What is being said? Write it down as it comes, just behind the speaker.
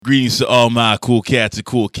Greetings to all my cool cats and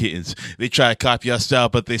cool kittens. They try to copy our style,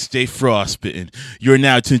 but they stay frostbitten. You're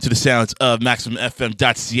now tuned to the sounds of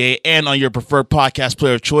MaximumFM.ca and on your preferred podcast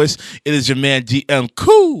player of choice. It is your man DM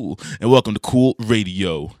Cool, and welcome to Cool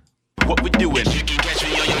Radio. What we doing? You can catch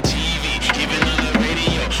me on your TV, even on the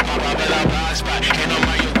radio. Blah spot, and on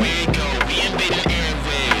my way go. We invading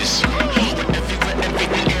airwaves.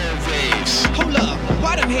 Everything airwaves. Hold up,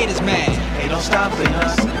 why them haters mad? Ain't no stopping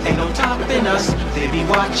us, ain't no topping us. They be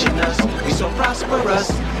watching us, we so prosperous.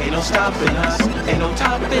 Ain't no stopping us, ain't no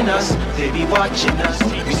topping us. They be watching us,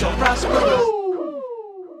 we so prosperous.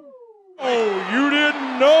 Oh, you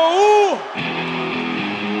didn't know?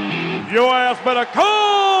 Your ass better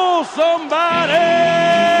call somebody!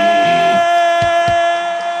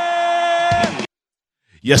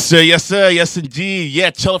 Yes, sir. Yes, sir. Yes, indeed.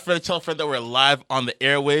 Yeah, tell a friend that we're live on the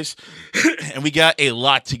airwaves. And we got a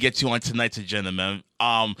lot to get to on tonight's agenda, man.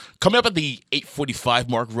 Coming up at the 8:45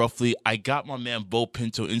 mark, roughly, I got my man Bo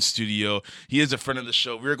Pinto in studio. He is a friend of the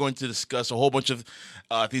show. We're going to discuss a whole bunch of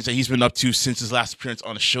things that he's been up to since his last appearance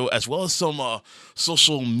on the show, as well as some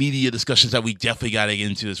social media discussions that we definitely got to get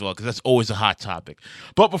into as well, because that's always a hot topic.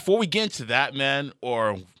 But before we get into that, man,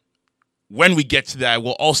 or when we get to that,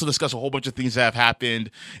 we'll also discuss a whole bunch of things that have happened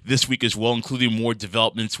this week as well, including more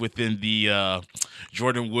developments within the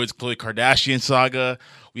Jordyn Woods, Khloe Kardashian saga.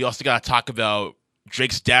 We also got to talk about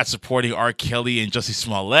Drake's dad supporting R. Kelly and Jussie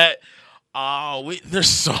Smollett. There's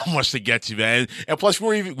so much to get to, man. And plus,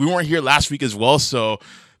 we weren't here last week as well, so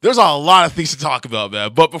there's a lot of things to talk about,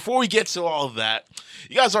 man. But before we get to all of that,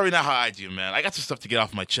 you guys already know how I do, man. I got some stuff to get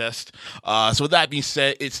off my chest. So with that being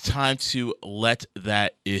said, it's time to let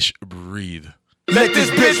that ish breathe. Let this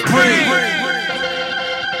bitch breathe!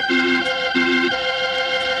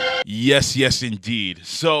 Yes, indeed.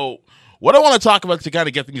 So what I want to talk about to kind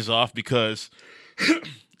of get things off, because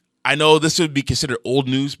I know this would be considered old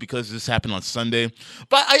news because this happened on Sunday,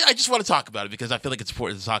 but I just want to talk about it because I feel like it's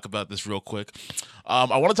important to talk about this real quick.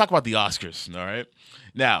 I want to talk about the Oscars, all right?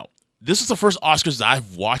 Now, this is the first Oscars that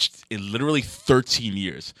I've watched in literally 13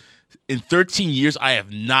 years. In 13 years, I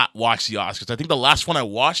have not watched the Oscars. I think the last one I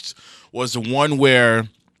watched was the one where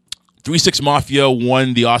 3 6 Mafia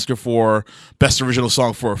won the Oscar for Best Original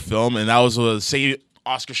Song for a Film, and that was the same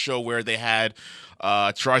Oscar show where they had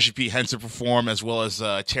Taraji P. Henson perform, as well as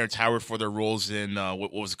Terrence Howard for their roles in,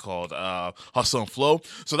 what was it called? Hustle and Flow.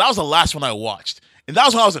 So that was the last one I watched. And that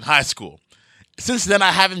was when I was in high school. Since then,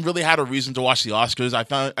 I haven't really had a reason to watch the Oscars. I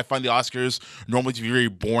find the Oscars normally to be very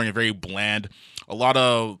boring and very bland. A lot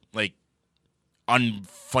of, like,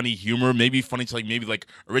 unfunny humor, maybe funny to maybe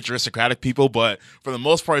rich aristocratic people, but for the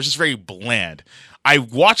most part, it's just very bland. I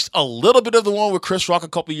watched a little bit of the one with Chris Rock a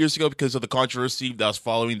couple of years ago because of the controversy that was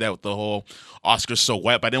following that with the whole Oscars so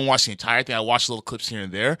wet, but I didn't watch the entire thing. I watched little clips here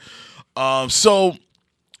and there. So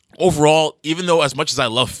overall, even though as much as I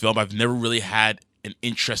love film, I've never really had an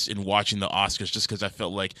interest in watching the Oscars just because I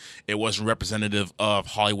felt like it wasn't representative of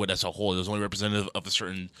Hollywood as a whole. It was only representative of a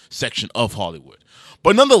certain section of Hollywood.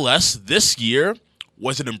 But nonetheless, this year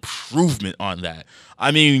was an improvement on that.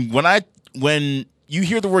 I mean, when you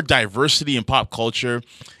hear the word diversity in pop culture,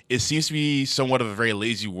 it seems to be somewhat of a very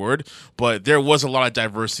lazy word, but there was a lot of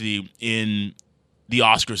diversity in the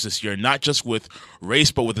Oscars this year, not just with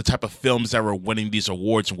race, but with the type of films that were winning these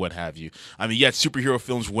awards and what have you. I mean, you had superhero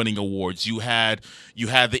films winning awards. You had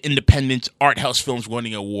the independent art house films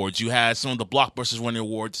winning awards. You had some of the blockbusters winning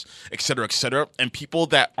awards, et cetera, and people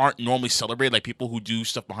that aren't normally celebrated, like people who do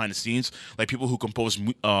stuff behind the scenes, like people who compose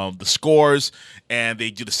the scores and they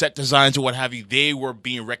do the set designs or what have you, they were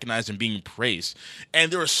being recognized and being praised. And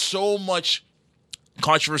there was so much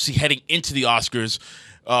controversy heading into the Oscars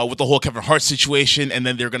with the whole Kevin Hart situation, and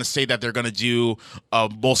then they're going to say that they're going to do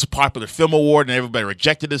most popular film award, and everybody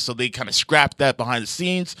rejected it, so they kind of scrapped that behind the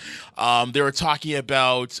scenes. They were talking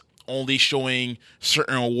about only showing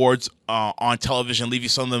certain awards on television, leaving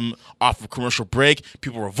some of them off of commercial break.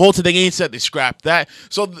 People revolted against it. They scrapped that.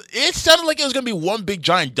 So it sounded like it was going to be one big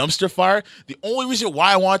giant dumpster fire. The only reason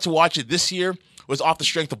why I wanted to watch it this year was off the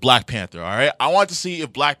strength of Black Panther, all right? I wanted to see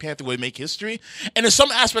if Black Panther would make history, and in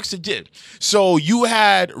some aspects it did. So you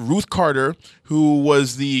had Ruth Carter, who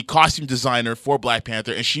was the costume designer for Black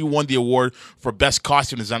Panther, and she won the award for Best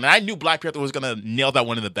Costume Design. And I knew Black Panther was going to nail that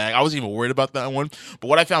one in the bag. I wasn't even worried about that one. But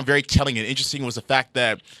what I found very telling and interesting was the fact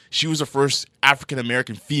that she was the first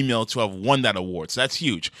African-American female to have won that award. So that's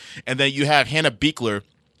huge. And then you have Hannah Beachler,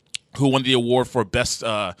 who won the award for Best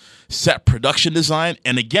Set Production Design.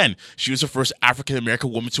 And again, she was the first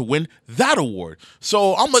African-American woman to win that award.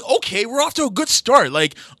 So I'm like, okay, we're off to a good start.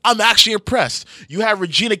 Like, I'm actually impressed. You have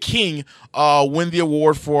Regina King win the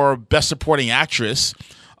award for Best Supporting Actress.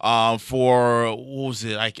 for what was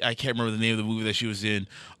it? I can't remember the name of the movie that she was in.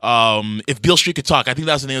 If Beale Street Could Talk, I think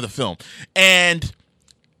that was the name of the film. And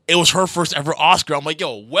it was her first ever Oscar. I'm like,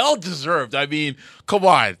 yo, well deserved. I mean, come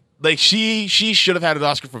on. Like she should have had an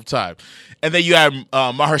Oscar from time. And then you had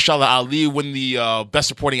Mahershala Ali win the Best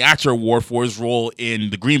Supporting Actor award for his role in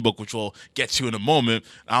The Green Book, which we'll get to in a moment.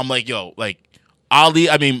 I'm like, yo, like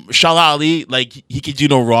Mahershala Ali, like he could do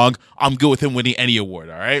no wrong. I'm good with him winning any award.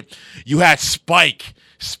 All right. You had Spike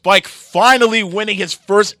finally winning his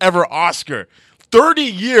first ever Oscar.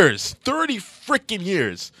 30 freaking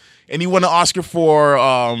years. And he won an Oscar for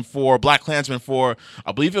BlacKkKlansman for,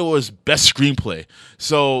 I believe it was Best Screenplay.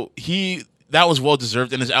 So that was well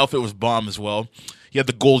deserved, and his outfit was bomb as well. He had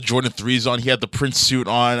the gold Jordan 3s on. He had the Prince suit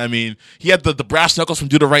on. I mean, he had the brass knuckles from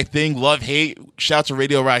Do the Right Thing, Love, Hate, shout out to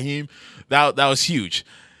Radio Raheem. That was huge.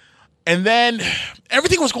 And then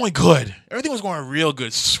everything was going good. Everything was going real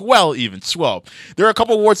good. Swell. There are a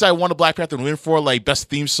couple awards I wanted Black Panther to win for, like Best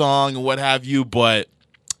Theme Song and what have you, but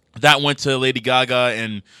that went to Lady Gaga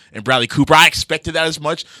and Bradley Cooper. I expected that as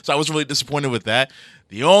much, so I was really disappointed with that.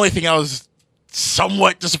 The only thing I was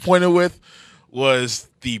somewhat disappointed with was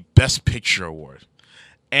the Best Picture award.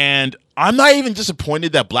 And I'm not even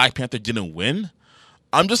disappointed that Black Panther didn't win.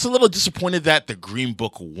 I'm just a little disappointed that The Green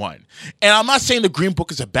Book won. And I'm not saying The Green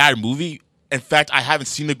Book is a bad movie. In fact, I haven't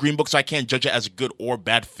seen The Green Book, so I can't judge it as a good or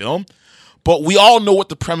bad film. But we all know what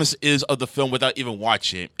the premise is of the film without even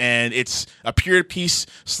watching it. And it's a period piece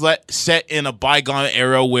set in a bygone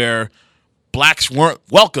era where blacks weren't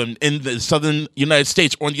welcomed in the southern United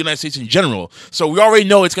States or in the United States in general. So we already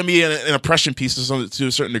know it's going to be an oppression piece to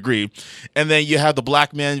a certain degree. And then you have the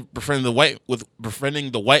black man befriending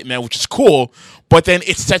the white man, which is cool. But then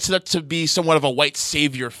it sets it up to be somewhat of a white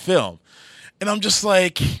savior film. And I'm just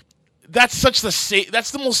like, that's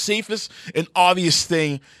the most safest and obvious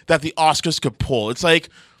thing that the Oscars could pull. It's like,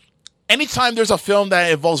 anytime there's a film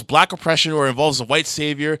that involves black oppression or involves a white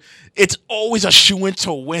savior, it's always a shoo-in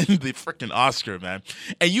to win the freaking Oscar, man.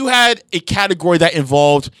 And you had a category that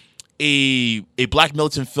involved a black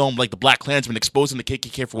militant film like the BlacKkKlansman exposing the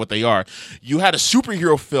KKK for what they are. You had a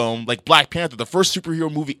superhero film like Black Panther, the first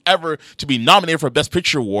superhero movie ever to be nominated for a Best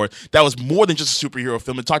Picture award. That was more than just a superhero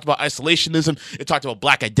film. It talked about isolationism. It talked about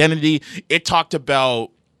black identity. It talked about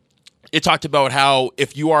how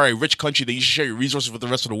if you are a rich country, then you should share your resources with the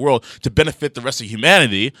rest of the world to benefit the rest of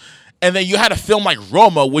humanity. And then you had a film like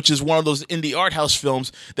Roma, which is one of those indie art house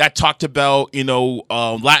films that talked about,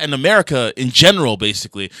 Latin America in general,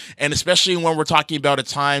 basically. And especially when we're talking about a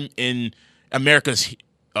time in America's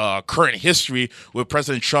current history with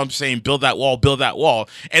President Trump saying, build that wall, build that wall.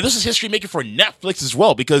 And this is history making for Netflix as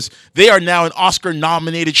well, because they are now an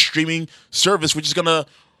Oscar-nominated streaming service, which is going to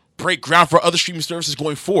break ground for other streaming services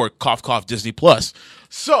going forward. Cough, cough, Disney Plus.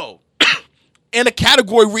 So, in a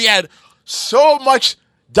category where we had so much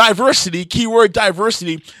diversity, keyword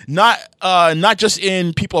diversity, not just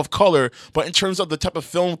in people of color, but in terms of the type of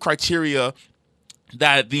film criteria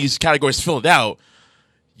that these categories filled out,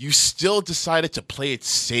 you still decided to play it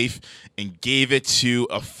safe and gave it to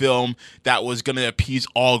a film that was going to appease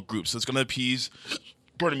all groups. So it's going to appease,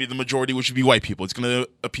 the majority, which would be white people. It's going to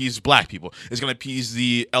appease black people. It's going to appease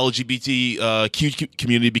the LGBTQ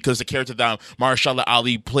community because the character that Mahershala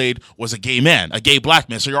Ali played was a gay man, a gay black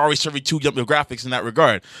man. So you're already serving two demographics in that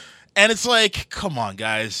regard. And it's like, come on,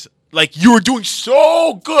 guys. Like, you were doing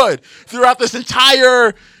so good throughout this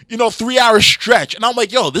entire, 3-hour stretch. And I'm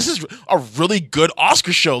like, yo, this is a really good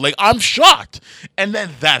Oscar show. Like, I'm shocked. And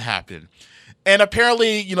then that happened. And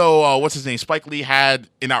apparently, what's his name? Spike Lee had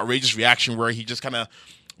an outrageous reaction where he just kind of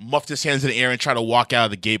muffed his hands in the air and tried to walk out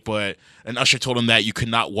of the gate, but an usher told him that you could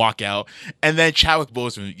not walk out. And then Chadwick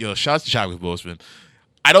Boseman, shout out to Chadwick Boseman.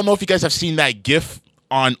 I don't know if you guys have seen that GIF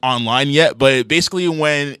online yet, but basically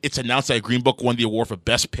when it's announced that Green Book won the award for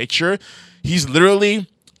Best Picture, he's literally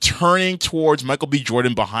turning towards Michael B.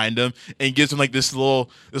 Jordan behind him and gives him like this little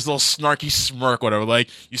snarky smirk, whatever. Like,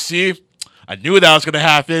 you see, I knew that was going to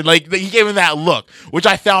happen. Like, he gave him that look, which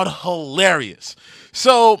I found hilarious.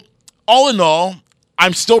 So, all in all,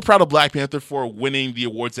 I'm still proud of Black Panther for winning the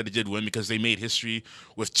awards that it did win because they made history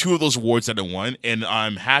with 2 of those awards that it won. And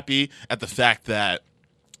I'm happy at the fact that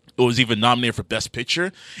it was even nominated for Best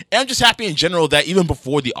Picture. And I'm just happy in general that even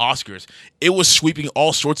before the Oscars, it was sweeping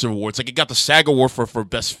all sorts of awards. Like, it got the SAG Award for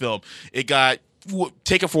Best Film. It got,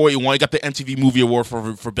 take it for what you want, it got the MTV Movie Award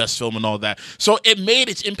for Best Film and all that. So it made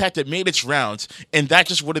its impact, it made its rounds, and that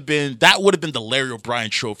just would have been the Larry O'Brien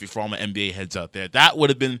Trophy for all my NBA heads out there. That would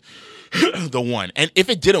have been the one. And if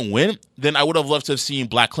it didn't win, then I would have loved to have seen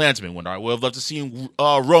BlacKkKlansman win. Or I would have loved to have seen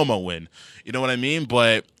Roma win. You know what I mean?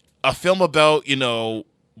 But a film about,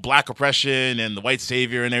 black oppression and the white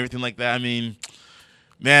savior and everything like that. I mean,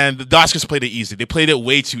 man, the Oscars played it easy. They played it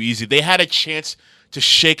way too easy. They had a chance to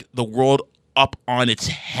shake the world up on its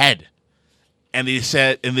head, and they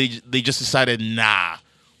just decided, nah,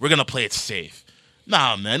 we're gonna play it safe.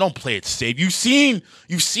 Nah, man, don't play it safe. You've seen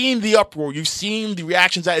the uproar. You've seen the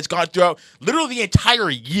reactions that it's gone throughout literally the entire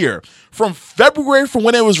year. From February, from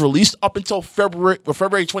when it was released, up until February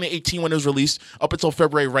 2018 when it was released, up until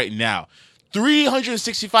February right now.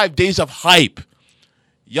 365 days of hype.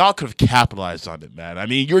 Y'all could have capitalized on it, man. I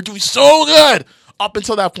mean, you were doing so good up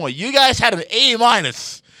until that point. You guys had an A-,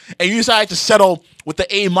 and you decided to settle with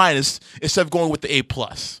the A- instead of going with the A+.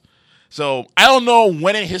 So I don't know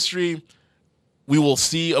when in history we will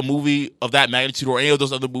see a movie of that magnitude or any of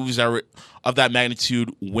those other movies that were of that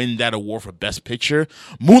magnitude win that award for Best Picture.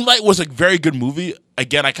 Moonlight was a very good movie.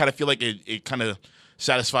 Again, I kind of feel like it kind of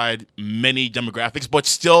satisfied many demographics, but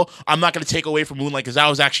still, I'm not going to take away from Moonlight because that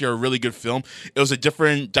was actually a really good film. It was a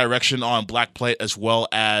different direction on black plight as well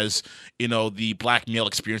as, the black male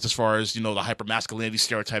experience as far as, the hypermasculinity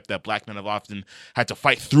stereotype that black men have often had to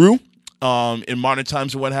fight through in modern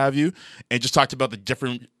times and what have you, and just talked about the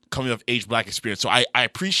different coming of age black experience. So I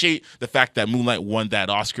appreciate the fact that Moonlight won that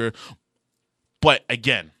Oscar. But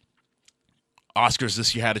again, Oscars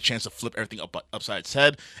this year had a chance to flip everything upside its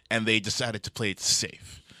head, and they decided to play it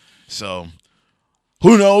safe. So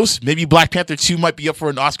who knows? Maybe Black Panther 2 might be up for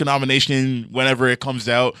an Oscar nomination whenever it comes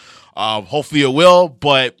out. Hopefully it will.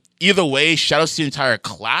 But either way, shout out to the entire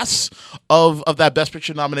class of that Best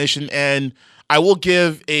Picture nomination. And I will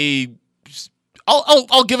give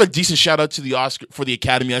I'll give a decent shout out to the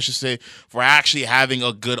Academy, I should say, for actually having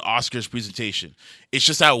a good Oscars presentation. It's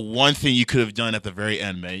just that one thing you could have done at the very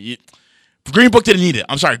end, man. Green Book didn't need it.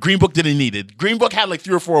 I'm sorry, Green Book didn't need it. Green Book had like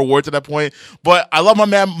 3 or 4 awards at that point, but I love my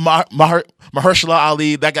man Mahershala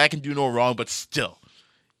Ali. That guy can do no wrong, but still,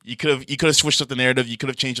 you could have switched up the narrative. You could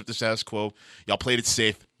have changed up the status quo. Y'all played it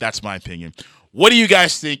safe. That's my opinion. What do you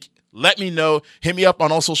guys think? Let me know. Hit me up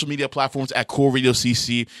on all social media platforms at Cool Radio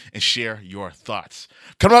CC and share your thoughts.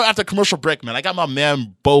 Coming up after commercial break, man, I got my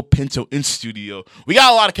man Bo Pinto in studio. We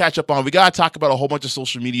got a lot to catch up on. We got to talk about a whole bunch of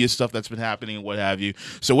social media stuff that's been happening and what have you.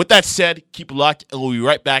 So with that said, keep it locked, and we'll be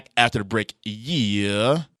right back after the break.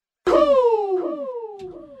 Yeah.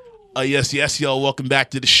 Yes, y'all. Welcome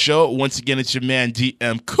back to the show. Once again, it's your man,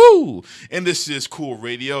 DM Cool, and this is Cool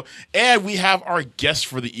Radio. And we have our guest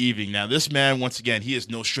for the evening. Now, this man, once again, he is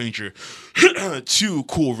no stranger to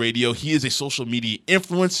Cool Radio. He is a social media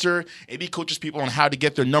influencer, and he coaches people on how to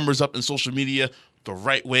get their numbers up in social media the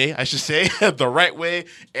right way, I should say, the right way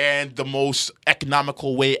and the most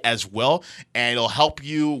economical way as well. And it'll help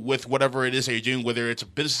you with whatever it is that you're doing, whether it's a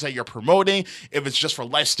business that you're promoting, if it's just for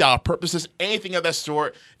lifestyle purposes, anything of that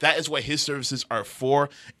sort. That is what his services are for.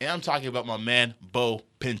 And I'm talking about my man, Bo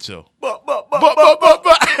Pinto. What up,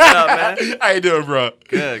 man? How you doing, bro?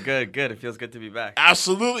 Good. It feels good to be back.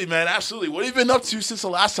 Absolutely, man. Absolutely. What have you been up to since the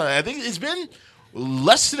last time? I think it's been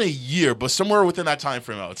less than a year, but somewhere within that time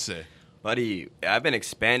frame, I would say. Buddy, I've been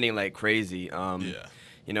expanding like crazy. I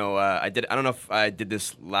don't know if I did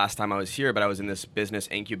this last time I was here, but I was in this business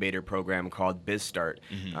incubator program called BizStart.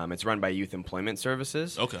 Mm-hmm. It's run by Youth Employment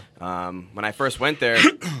Services. Okay. When I first went there,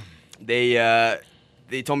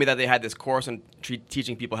 they told me that they had this course on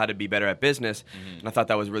teaching people how to be better at business, and I thought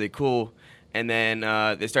that was really cool. And then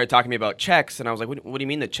they started talking to me about checks, and I was like, what do you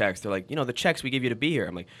mean the checks? They're like, the checks we give you to be here.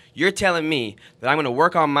 I'm like, you're telling me that I'm going to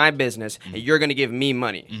work on my business, and you're going to give me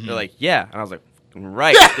money. Mm-hmm. They're like, yeah. And I was like,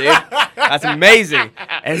 right, dude. That's amazing.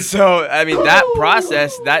 And so, I mean, that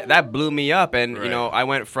process, that blew me up. And, right. I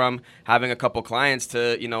went from having a couple clients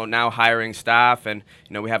to, now hiring staff. And,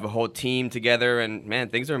 we have a whole team together. And, man,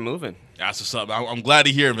 things are moving. That's what's up. I'm glad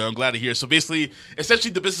to hear, man. I'm glad to hear. So basically,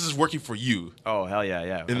 essentially, the business is working for you. Oh, hell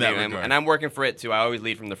yeah. In that regard. And I'm working for it, too. I always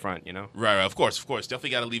lead from the front, Right. Of course.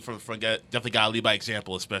 Definitely got to lead from the front. Definitely got to lead by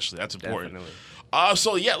example, especially. That's important. Definitely.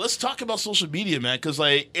 So, yeah, let's talk about social media, man, because,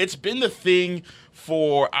 it's been the thing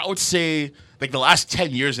for, I would say, the last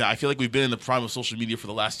 10 years now. I feel like we've been in the prime of social media for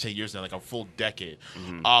the last 10 years now, a full decade.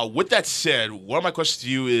 Mm-hmm. With that said, one of my questions to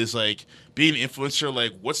you is, being an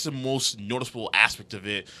influencer, what's the most noticeable aspect of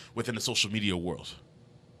it within the social media world?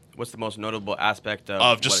 What's the most notable aspect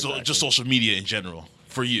of just social media in general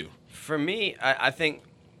for you? For me, I think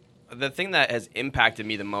the thing that has impacted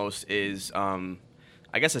me the most is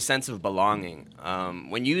I guess a sense of belonging.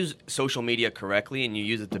 When you use social media correctly and you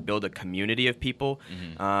use it to build a community of people,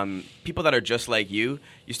 people that are just like you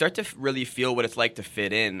start to really feel what it's like to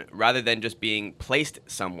fit in rather than just being placed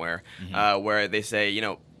somewhere where they say,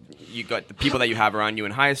 you got the people that you have around you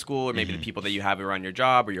in high school or maybe the people that you have around your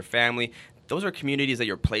job or your family. those are communities that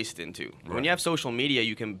you're placed into. Right. When you have social media,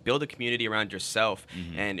 you can build a community around yourself,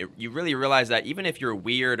 and you really realize that even if you're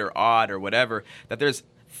weird or odd or whatever, that there's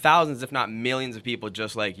thousands, if not millions, of people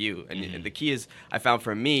just like you. And the key is, I found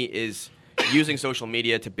for me, is using social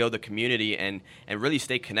media to build a community and really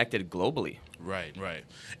stay connected globally. Right.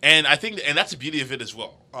 And I think, and that's the beauty of it as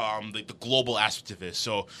well, the global aspect of it.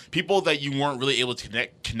 So people that you weren't really able to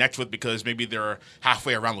connect with because maybe they're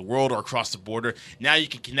halfway around the world or across the border, now you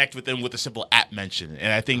can connect with them with a simple app mention.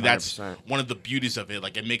 And I think that's 100%. one of the beauties of it.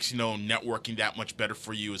 Like, it makes, networking that much better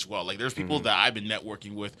for you as well. Like, there's people that I've been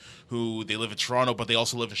networking with who they live in Toronto, but they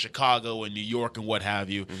also live in Chicago and New York and what have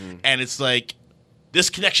you. And it's like, this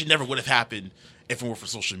connection never would have happened if it were for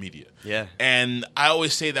social media. Yeah. And I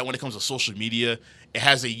always say that when it comes to social media, it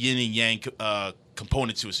has a yin and yang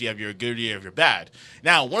component to it. So you have your good, you have your bad.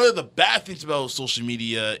 Now, one of the bad things about social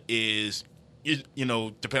media is,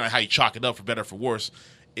 depending on how you chalk it up, for better or for worse,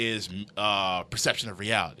 is perception of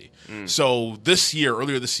reality. So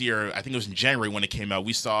earlier this year, I think it was in January when it came out,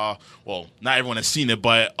 we saw, well, not everyone has seen it,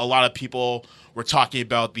 but a lot of people were talking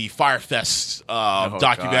about the Firefest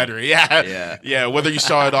documentary. Yeah. Whether you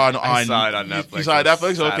saw it on I saw it on Netflix. You saw it on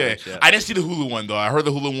Netflix? Savage, Okay. yeah. I didn't see the Hulu one though. I heard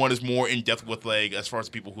the Hulu one is more in depth with, like, as far as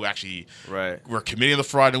people who actually were committing the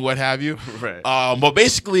fraud and what have you. Right. But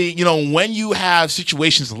basically, when you have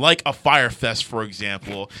situations like a Firefest, for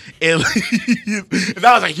example, that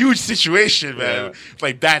was a huge situation, man. Yeah.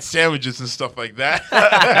 Like bad sandwiches and stuff like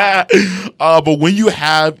that. But when you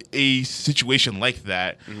have a situation like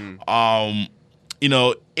that,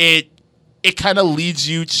 it kind of leads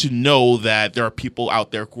you to know that there are people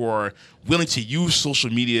out there who are willing to use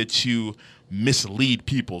social media to mislead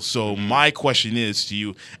people. So my question is to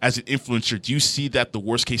you, as an influencer, do you see that the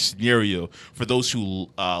worst case scenario for those who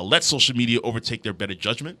let social media overtake their better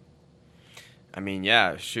judgment? I mean,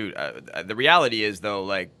 yeah, shoot. The reality is, though,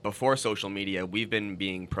 like, before social media, we've been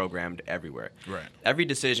being programmed everywhere. Right. Every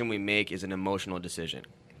decision we make is an emotional decision.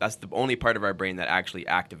 That's the only part of our brain that actually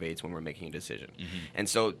activates when we're making a decision. And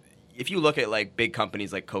so if you look at, like, big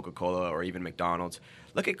companies like Coca-Cola or even McDonald's,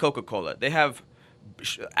 look at Coca-Cola. They have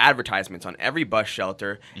advertisements on every bus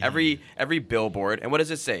shelter, every billboard. And what does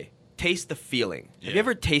it say? Taste the feeling. Yeah. Have you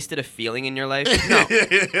ever tasted a feeling in your life? No.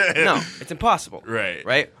 No, it's impossible.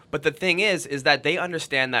 Right? But the thing is that they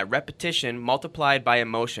understand that repetition multiplied by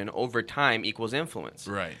emotion over time equals influence.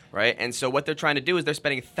 Right? And so what they're trying to do is they're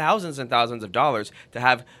spending thousands and thousands of dollars to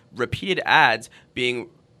have repeated ads being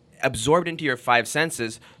absorbed into your five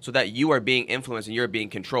senses so that you are being influenced and you're being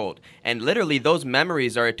controlled. And literally those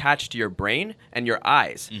memories are attached to your brain and your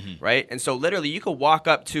eyes, right? And so literally you could walk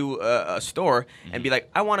up to a store and be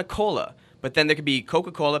like, I want a cola. But then there could be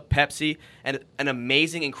Coca-Cola, Pepsi, and an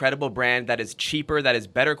amazing, incredible brand that is cheaper, that is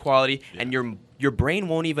better quality, and your brain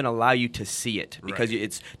won't even allow you to see it because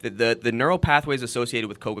it's the neural pathways associated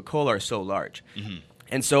with Coca-Cola are so large.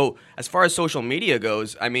 And so as far as social media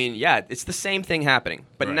goes, I mean, yeah, it's the same thing happening.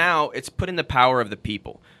 But now it's put in the power of the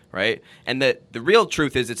people, right? And the real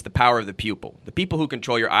truth is it's the power of the pupil. The people who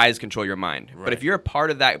control your eyes control your mind. But if you're a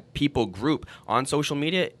part of that people group on social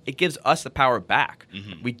media, it gives us the power back.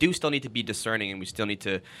 We do still need to be discerning, and we still need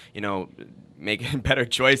to, make better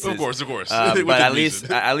choices. Of course. But at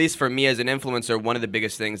least for me as an influencer, one of the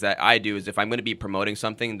biggest things that I do is if I'm going to be promoting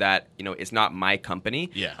something that, it's not my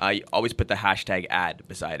company, I always put the hashtag ad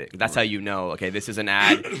beside it. That's how you know, okay, this is an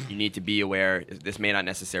ad. You need to be aware. This may not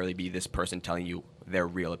necessarily be this person telling you their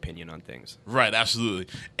real opinion on things. Right, absolutely.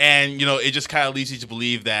 And, it just kind of leads you to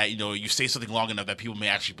believe that, you say something long enough that people may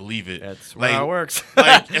actually believe it. That's how it works.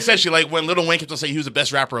 Essentially, like when Lil Wayne kept on saying he was the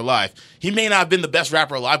best rapper alive, he may not have been the best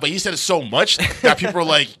rapper alive, but he said it so much that people are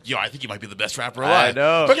like, yo, I think he might be the best rapper alive. I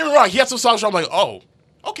know. Don't get me wrong, he had some songs where I'm like, oh,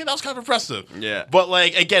 okay, that was kind of impressive. Yeah. But,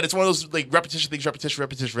 again, it's one of those, repetition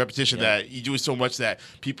that you do it so much that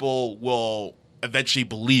people will eventually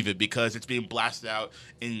believe it because it's being blasted out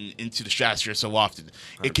into the stratosphere so often.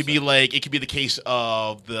 100%. It could be the case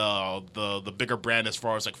of the bigger brand as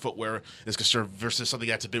far as footwear is concerned versus something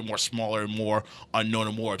that's a bit more smaller and more unknown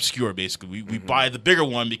and more obscure. Basically, we buy the bigger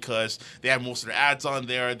one because they have most of their ads on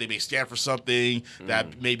there. They may stand for something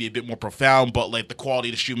that may be a bit more profound, but the quality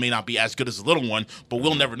of the shoe may not be as good as the little one. But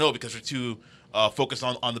we'll never know because we're too focused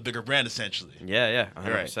on the bigger brand, essentially. Yeah,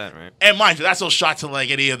 100%, right. And mind you, that's no shot to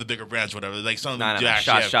any of the bigger brands, whatever. Some of them do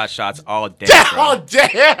actually shots all day. All day.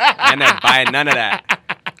 I'm not buying none of that.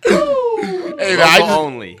 Hey, Hey, man, Local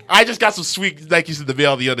only. I just got some sweet Nikes in the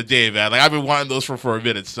mail the other day, man. Like I've been wanting those for a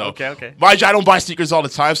minute. So Okay. mind you, I don't buy sneakers all the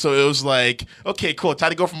time, so it was like, okay, cool.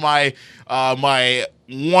 Time to go for my my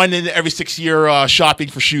one in every 6 year shopping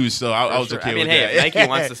for shoes. So I was okay with hey, that. if Nike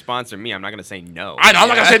wants to sponsor me, I'm not gonna say no. I know. I'm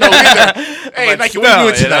not gonna say no either. Hey, But Nike, what are you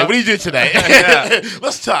doing still, tonight? What are you doing tonight?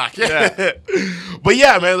 Let's talk. Yeah. But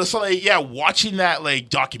yeah, man. So like, yeah, watching that like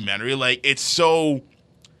documentary, like it's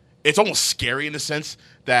almost scary in the sense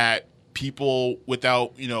that people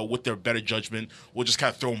without, with their better judgment will just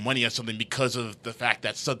kind of throw money at something because of the fact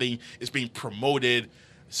that something is being promoted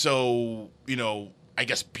so, I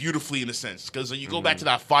guess beautifully in a sense. Because you go back to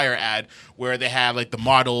that fire ad where they had like the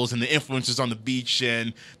models and the influencers on the beach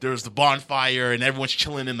and there's the bonfire and everyone's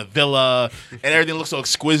chilling in the villa and everything looks so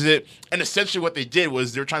exquisite. And essentially what they did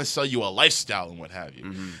was they were trying to sell you a lifestyle and what have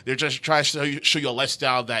you. They're just trying to show you a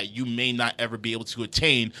lifestyle that you may not ever be able to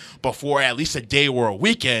attain, but for at least a day or a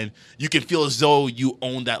weekend, you can feel as though you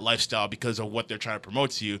own that lifestyle because of what they're trying to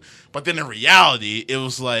promote to you. But then in reality, it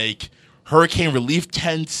was like hurricane relief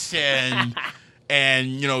tents and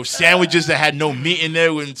sandwiches that had no meat in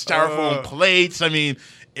there with styrofoam plates. I mean,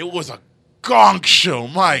 it was a gong show.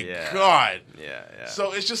 My God. Yeah.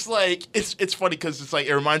 So it's just like it's funny because it's like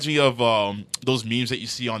it reminds me of those memes that you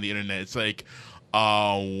see on the internet. It's like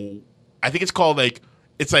I think it's called like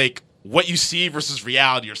what you see versus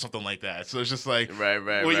reality or something like that. So it's just like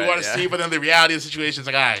what you want to see, but then the reality of the situation is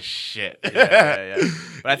like shit. Yeah.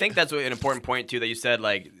 But I think that's an important point too that you said,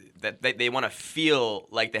 like that they want to feel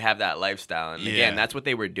like they have that lifestyle, and again, that's what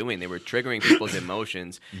they were doing. They were triggering people's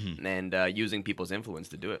emotions and using people's influence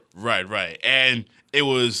to do it. Right, and it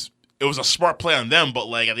was a smart play on them, but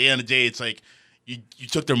like at the end of the day, it's like you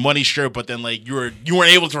took their money, sure, but then like you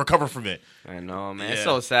weren't able to recover from it. I know, man. It's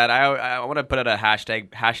so sad. I want to put out a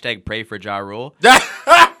hashtag pray for Ja Rule.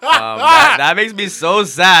 That makes me so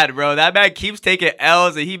sad, bro. That man keeps taking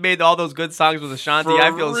L's, and he made all those good songs with Ashanti.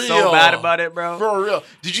 I feel so bad about it, bro. For real.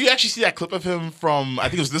 Did you actually see that clip of him from, I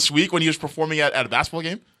think it was this week, when he was performing at a basketball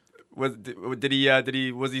game? Was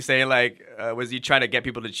he saying like was he trying to get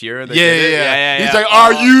people to cheer? Yeah. He's like,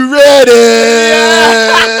 "Are you ready?"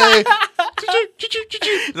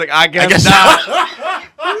 He's like, I guess not.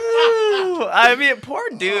 I mean, poor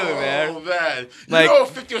dude, man. Oh, man. Like,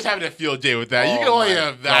 50 was having a field day with that. You can only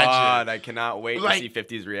imagine. God, I cannot wait to see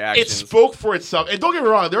 50's reactions. It spoke for itself. And don't get me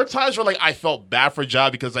wrong, there were times where I felt bad for Ja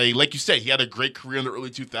because, like you said, he had a great career in the early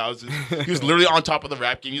 2000s. He was literally on top of the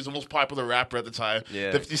rap game. He was the most popular rapper at the time.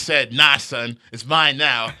 Yeah. 50 said, "Nah, son, it's mine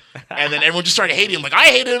now." And then everyone just started hating him. Like, I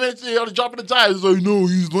hated him on the drop of the time. He's like, "No,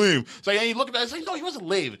 he's lame." So and you look at that, it's like, no, he wasn't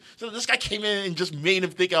lame. So this guy came in and just made him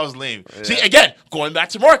think I was lame. Yeah. See, again, going back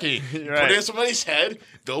to marketing. Right. Put it in somebody's head,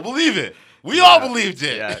 they'll believe it. We all believed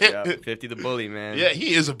it. Yeah. 50 the bully, man. Yeah,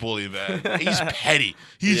 he is a bully, man. He's petty.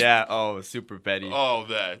 Super petty. Oh,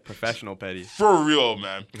 man. Professional petty. For real,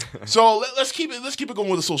 man. So let's keep it going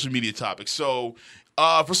with the social media topic. So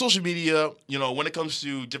for social media, when it comes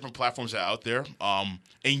to different platforms that are out there,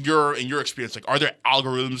 in your experience, like, are there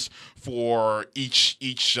algorithms for each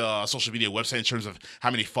social media website in terms of how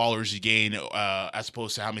many followers you gain, as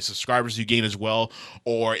opposed to how many subscribers you gain as well?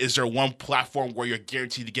 Or is there one platform where you're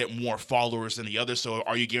guaranteed to get more followers than the other? So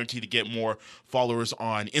are you guaranteed to get more followers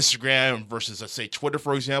on Instagram versus, let's say, Twitter,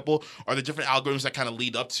 for example? Are there different algorithms that kind of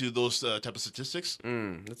lead up to those type of statistics?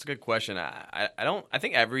 That's a good question. I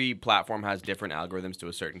think every platform has different algorithms to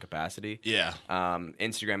a certain capacity. Yeah.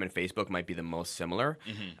 Instagram and Facebook might be the most similar,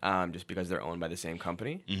 just because they're owned by the same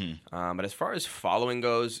company. But as far as following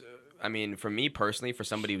goes, I mean, for me personally, for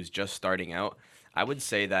somebody who's just starting out, I would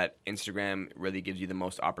say that Instagram really gives you the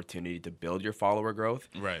most opportunity to build your follower growth.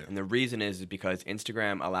 Right. And the reason is because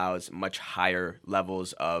Instagram allows much higher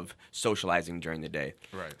levels of socializing during the day.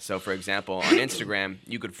 Right. So, for example, on Instagram,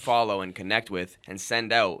 you could follow and connect with and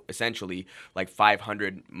send out essentially like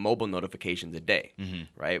 500 mobile notifications a day,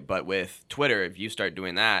 right? But with Twitter, if you start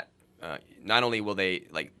doing that, not only will they,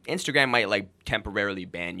 like, Instagram might temporarily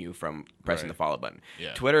ban you from pressing the follow button.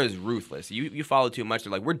 Yeah. Twitter is ruthless. You follow too much,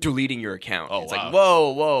 they're like, we're deleting your account. Oh, it's wow. like,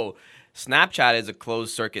 whoa. Snapchat is a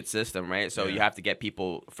closed circuit system, right? So you have to get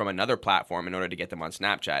people from another platform in order to get them on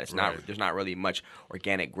Snapchat. It's not there's not really much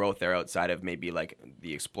organic growth there outside of maybe like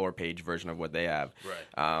the Explore page version of what they have.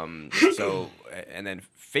 Right. So and then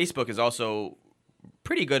Facebook is also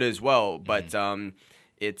pretty good as well, but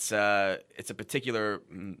it's a particular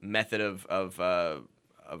method of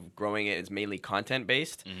growing it. It's mainly content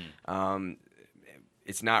based.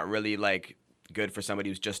 It's not really like good for somebody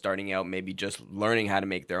who's just starting out, maybe just learning how to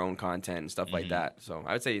make their own content and stuff like that. So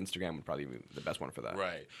I would say Instagram would probably be the best one for that.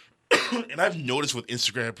 Right. And I've noticed with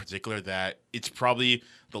Instagram in particular that it's probably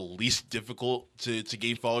the least difficult to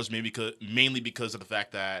gain followers, mainly because of the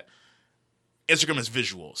fact that Instagram is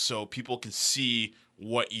visual, so people can see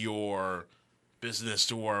what your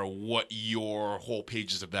business or what your whole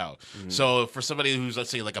page is about. So for somebody who's, let's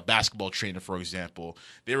say, like a basketball trainer, for example,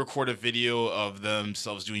 they record a video of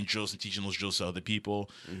themselves doing drills and teaching those drills to other people.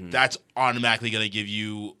 That's automatically going to give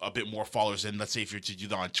you a bit more followers than, let's say, if you're to do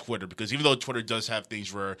that on Twitter, because even though Twitter does have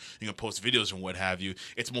things where you can post videos and what have you,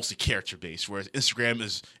 it's mostly character based, whereas Instagram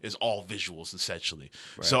is all visuals essentially.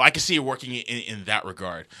 Right. So I can see it working in that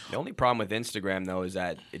regard. The only problem with Instagram though is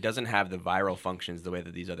that it doesn't have the viral functions the way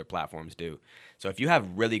that these other platforms do. So if you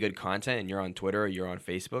have really good content and you're on Twitter or you're on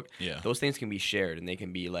Facebook, those things can be shared and they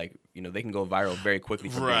can be like, they can go viral very quickly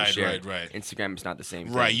from being shared. Right. Instagram is not the same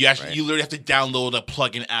thing. Right. You literally have to download a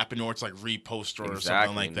plugin app in order to like repost or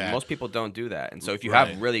something like that. Most people don't do that. And so if you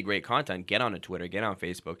have really great content, get on a Twitter, get on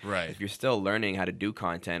Facebook. Right. If you're still learning how to do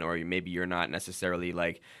content or maybe you're not necessarily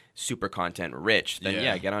like super content rich,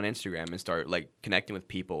 then get on Instagram and start like connecting with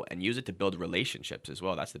people and use it to build relationships as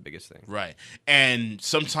well. That's the biggest thing. Right. And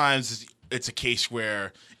sometimes it's a case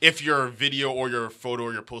where if your video or your photo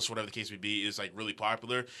or your post, whatever the case may be, is like really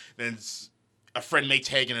popular, then a friend may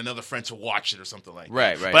tag in another friend to watch it or something like that.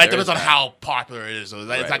 Right. But it depends on how popular it is. So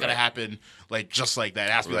it's not going to happen like just like that.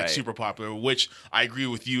 It has to be like super popular, which I agree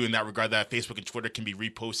with you in that regard, that Facebook and Twitter can be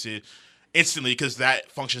reposted instantly because that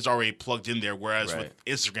function is already plugged in there. Whereas with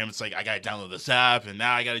Instagram, it's like I got to download this app and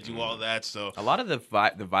now I got to do all that. So a lot of the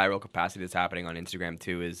viral capacity that's happening on Instagram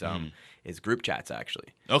too is group chats actually.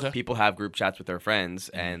 Okay. People have group chats with their friends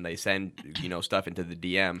and they send stuff into the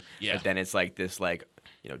DM. Yeah. But then it's like this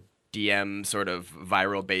DM sort of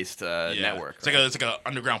viral based network. It's like an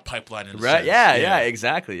underground pipeline. In a right. sense. Yeah.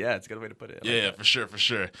 Exactly. Yeah. It's a good way to put it. Yeah, for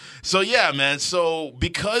sure. So yeah, man. So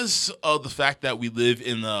because of the fact that we live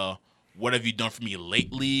in the "what have you done for me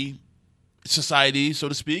lately" society, so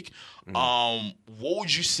to speak, what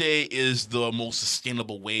would you say is the most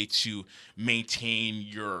sustainable way to maintain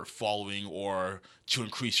your following or to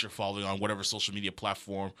increase your following on whatever social media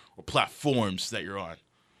platform or platforms that you're on?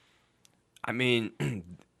 I mean,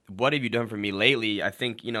 what have you done for me lately? I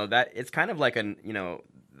think, that it's kind of like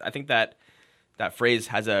I think that phrase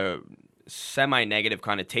has a semi-negative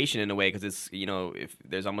connotation in a way because it's, if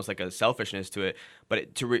there's almost like a selfishness to it.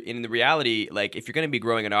 But in the reality, like if you're going to be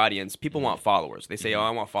growing an audience, people want followers. They say, I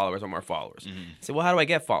want followers, I want more followers. I say, well, how do I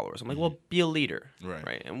get followers? I'm like, well, be a leader.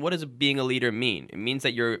 Right. And what does being a leader mean? It means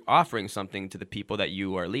that you're offering something to the people that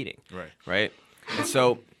you are leading. Right. And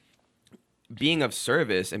so being of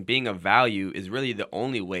service and being of value is really the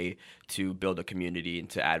only way to build a community and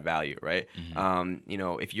to add value, right?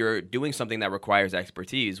 If you're doing something that requires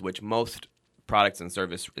expertise, which most products and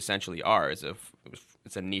service essentially are, it's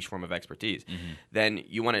a niche form of expertise, then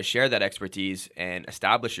you want to share that expertise and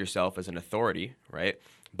establish yourself as an authority, right?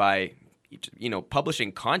 By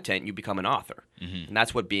publishing content, you become an author. And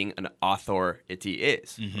that's what being an authority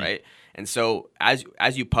is, right? And so as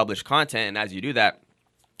you publish content and as you do that,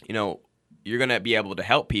 you're going to be able to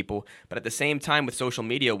help people. But at the same time with social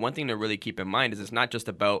media, one thing to really keep in mind is it's not just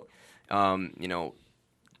about,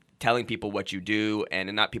 telling people what you do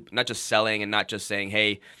and not just selling and not just saying,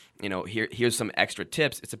 hey, here's some extra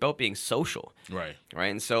tips. It's about being social. Right.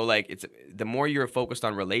 And so like the more you're focused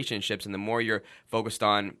on relationships and the more you're focused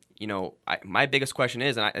on, my biggest question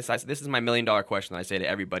is, and this is my $1 million question that I say to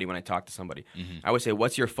everybody when I talk to somebody. I always say,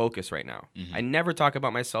 what's your focus right now? I never talk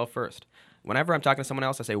about myself first. Whenever I'm talking to someone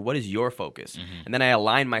else, I say, what is your focus? And then I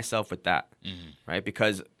align myself with that, right?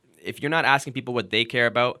 Because if you're not asking people what they care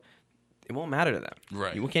about, it won't matter to them.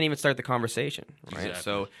 Right. You can't even start the conversation, right? Exactly.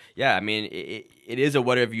 So, yeah, I mean, it is a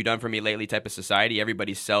what have you done for me lately type of society.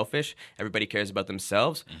 Everybody's selfish. Everybody cares about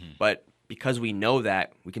themselves. But because we know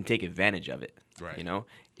that, we can take advantage of it, right?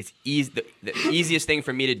 It's easy. The easiest thing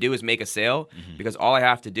for me to do is make a sale because all I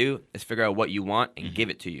have to do is figure out what you want and give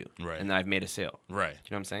it to you. Right. And then I've made a sale. Right. Do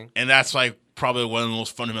you know what I'm saying? And that's like probably one of the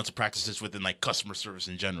most fundamental practices within like customer service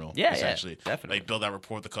in general. Yeah, essentially. Yeah, definitely. Like build that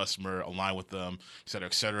rapport with the customer, align with them,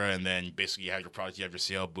 et cetera, and then basically you have your product, you have your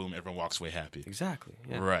sale, boom, everyone walks away happy. Exactly.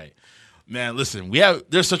 Yeah. Right. Man, listen,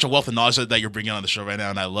 there's such a wealth of knowledge that you're bringing on the show right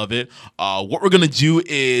now, and I love it. What we're going to do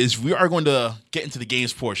is we are going to get into the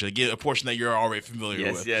games portion, a portion that you're already familiar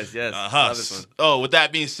with. Yes. Love this one. Oh, with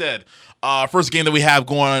that being said, first game that we have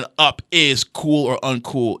going up is Cool or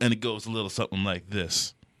Uncool, and it goes a little something like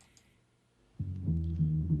this.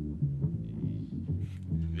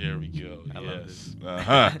 There we go. I love this.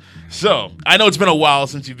 So, I know it's been a while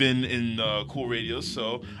since you've been in Cool Radio,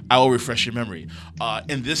 so I will refresh your memory.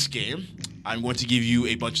 In this game, I'm going to give you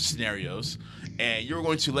a bunch of scenarios, and you're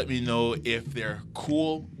going to let me know if they're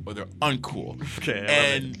cool or they're uncool. Okay,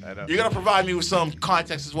 and you're going to provide me with some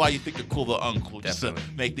context as why you think they're cool or uncool, just to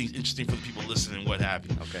Definitely. make things interesting for the people listening, what have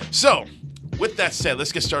you. Okay. So, with that said,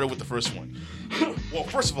 let's get started with the first one. Well,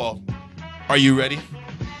 first of all, are you ready?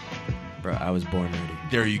 Bro, I was born ready.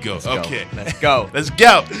 There you go. Okay. Let's go. Let's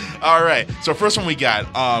go. All right. So first one we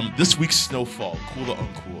got, this week's snowfall, cool or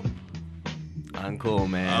uncool? Uncool,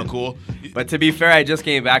 man. Uncool. But to be fair, I just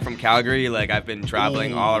came back from Calgary. Like, I've been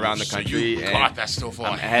traveling Ooh, all around the so country. you and got that snowfall.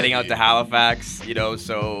 I'm heading out to Halifax,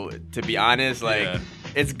 so to be honest, like, Yeah.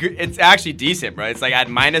 it's good. It's actually decent, bro. It's like at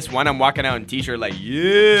 -1, I'm walking out in t-shirt, like,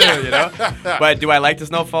 yeah, But do I like the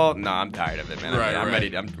snowfall? No, I'm tired of it, man. Right, I'm right.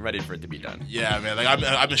 ready. I'm ready for it to be done. Yeah, man. Like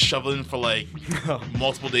I've been shoveling for like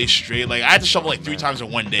multiple days straight. Like I had to shovel like 3 times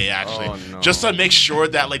in one day actually, Oh, no. just to make sure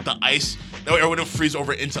that like the ice it wouldn't freeze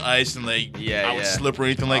over into ice and like I would yeah. slip or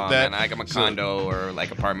anything like that. Man, I'm a condo or like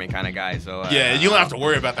apartment kind of guy, so Yeah, you don't have to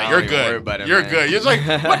worry about that. I You're don't even good. worry about it, You're man. good. You're just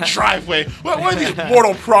like, what driveway? What are these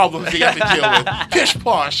mortal problems that you have to deal with? Pish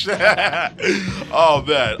posh. Oh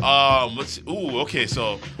man. Let's see. Ooh, okay.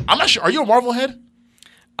 So I'm not sure. Are you a Marvel head?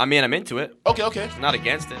 I mean, I'm into it. Okay. Not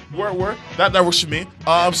against it. Word. That works for me.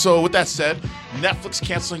 So with that said, Netflix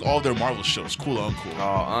canceling all their Marvel shows. Cool or uncool?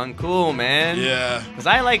 Oh, uncool, man. Yeah. Cause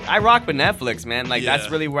I rock with Netflix, man. Like Yeah. that's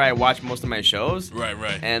really where I watch most of my shows. Right.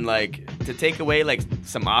 And like to take away like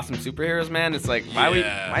some awesome superheroes, man. It's like why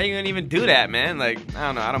Yeah. are you gonna even do that, man? Like I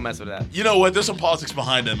don't know. I don't mess with that. You know what? There's some politics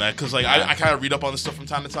behind it, man. Because like I kind of read up on this stuff from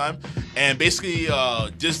time to time, and basically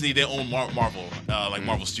Disney they own Marvel, like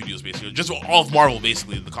Marvel Studios, basically, just all of Marvel,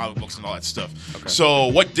 basically, the comic books and all that stuff. Okay. So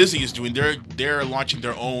what Disney is doing, they're launching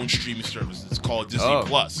their own streaming service. It's called Disney Oh,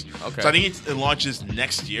 Plus. okay. So I think it launches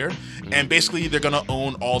next year, and basically they're gonna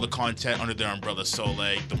own all the content under their umbrella. So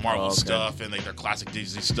like the Marvel Okay. stuff and like their classic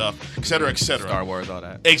Disney stuff, et cetera, et cetera. Star Wars, all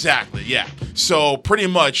that. Exactly, yeah. So pretty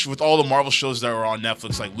much with all the Marvel shows that were on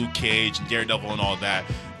Netflix, like Luke Cage and Daredevil and all that,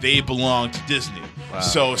 they belong to Disney. Wow.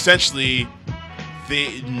 So essentially,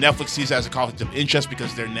 Netflix sees it as a conflict of interest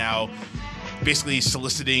because they're now basically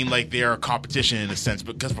soliciting like their competition in a sense.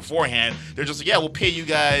 Because beforehand, they're just like, yeah, we'll pay you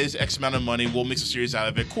guys X amount of money, we'll make some series out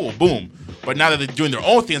of it, cool, boom. But now that they're doing their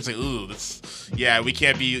own thing, it's like, ooh, we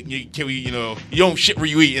can't be, you don't shit where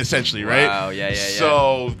you eat, essentially, right? Wow, yeah.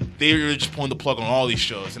 So they were just pulling the plug on all these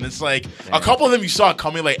shows, and it's like a couple of them you saw it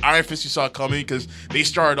coming, like Iron Fist, you saw it coming because they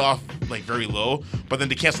started off like very low, but then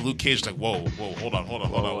they canceled Luke Cage, like whoa, hold on, What's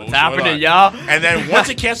going happening, on? y'all? And then once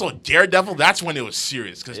they canceled Daredevil, that's when it was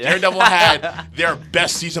serious because Daredevil had their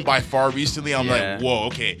best season by far recently. I'm like, whoa,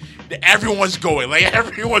 okay, everyone's going, going. Yeah,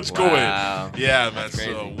 man. That's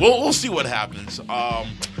crazy. So we'll see what happens.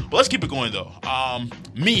 But let's keep it going though.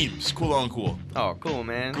 Memes, cool or uncool? Oh, cool,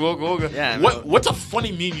 man. Cool. Yeah. What's a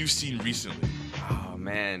funny meme you've seen recently? Oh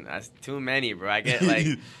man, that's too many, bro. I get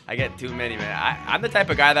too many, man. I'm the type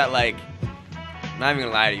of guy that like. I'm not even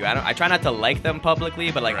gonna lie to you. I try not to like them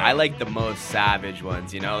publicly, but like Right. I like the most savage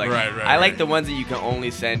ones. Like Right, I like right. the ones that you can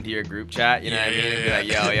only send to your group chat. You know what I mean? Yeah.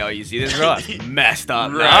 Be like, yo, you see this, bro? That's messed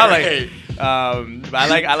up, bro. Right. But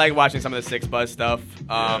I like watching some of the Six Buzz stuff.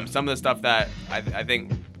 Yeah. Some of the stuff that I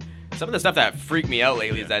think. Some of the stuff that freaked me out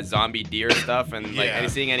lately is that zombie deer stuff, and like Yeah.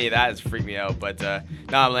 seeing any of that has freaked me out. But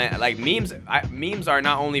no, like memes. Memes are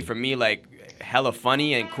not only for me like hella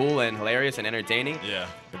funny and cool and hilarious and entertaining. Yeah.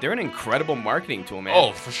 But they're an incredible marketing tool, man.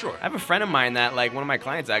 Oh, for sure. I have a friend of mine that, like, one of my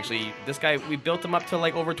clients actually, this guy, we built him up to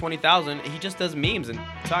like over 20,000. He just does memes and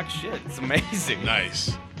talks shit. It's amazing.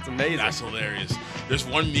 Nice. It's amazing. That's hilarious. There's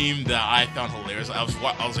one meme that I found hilarious. I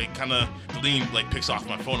was like kind of deleting like pics off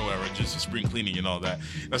my phone or whatever, just spring cleaning and all that.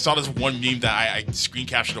 And I saw this one meme that I screen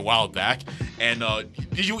captured a while back. And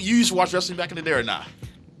did you used to watch wrestling back in the day or not?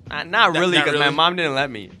 Not really, not because my really? mom didn't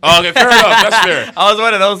let me. Oh, okay, fair enough. That's fair. I was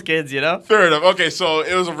one of those kids, you know? Fair enough. Okay, so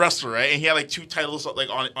it was a wrestler, right? And he had like 2 titles like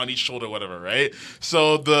on each shoulder, whatever, right?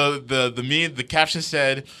 So the caption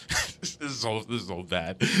said, this is so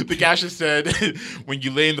bad. The caption said, when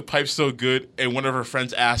you lay in the pipe so good, and one of her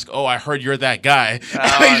friends asked, "Oh, I heard you're that guy."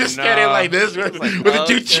 Oh, and he just standing like this with the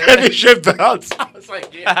 2 okay. championship belts. I was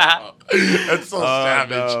like, yeah, that's so savage.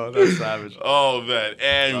 No, that's savage. Oh man, Love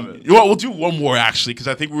and it. you know what? We'll do one more actually because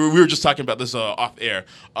I think we were just talking about this off air.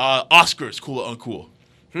 Oscars, cool or uncool?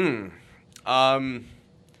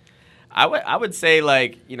 I would say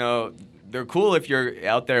like they're cool if you're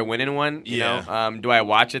out there winning one. You know, do I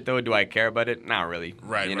watch it though? Do I care about it? Not really.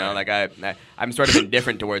 Right, You know, right. like I'm sort of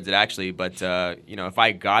indifferent towards it actually. But if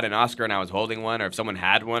I got an Oscar and I was holding one, or if someone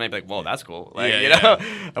had one, I'd be like, "Whoa, that's cool." Like, Yeah,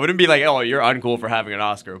 I wouldn't be like, "Oh, you're uncool for having an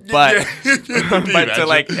Oscar." But but to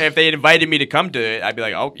like if they invited me to come to it, I'd be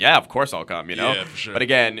like, "Oh yeah, of course I'll come." You know. Yeah, for sure. But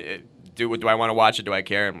again. do I want to watch it? Do I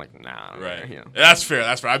care? I'm like, nah. Right. You know. That's fair.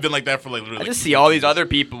 That's fair. I've been like that for like literally. I just see all these other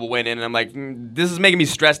people winning, and I'm like, this is making me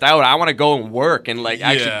stressed out. I want to go and work and like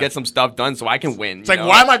actually get some stuff done so I can win. It's like,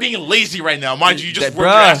 why am I being lazy right now? Mind you, you just worked your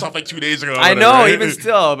ass off like 2 days ago. I know, even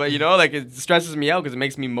still, but like it stresses me out because it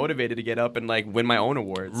makes me motivated to get up and like win my own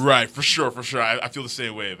awards. Right, for sure. I feel the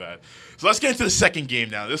same way about it. So let's get into the second game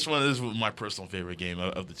now. This one is my personal favorite game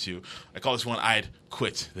of the two. I call this one I'd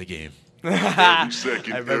Quit the Game. Every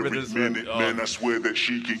second, I remember every this minute, man, I swear that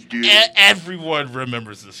she can get Everyone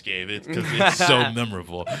remembers this game because it's so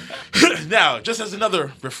memorable. Now, just as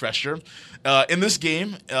another refresher, in this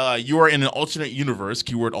game, you are in an alternate universe,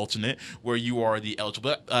 keyword alternate, where you are the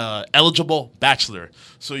eligible bachelor.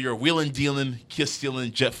 So you're wheeling, dealing, kiss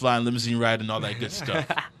stealing, jet flying, limousine riding, all that good stuff.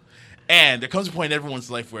 And there comes a point in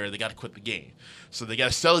everyone's life where they got to quit the game. So they got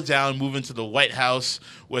to settle down, move into the White House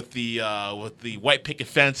with the white picket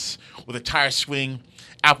fence, with a tire swing,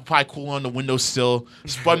 apple pie cooler on the windowsill,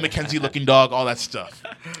 Spud McKenzie looking dog, all that stuff.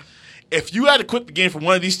 If you had to quit the game for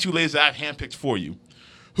one of these two ladies that I've handpicked for you,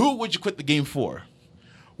 who would you quit the game for?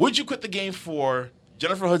 Would you quit the game for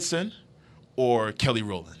Jennifer Hudson or Kelly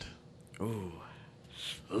Rowland? Ooh.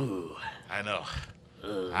 I know.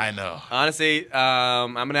 I know. Honestly,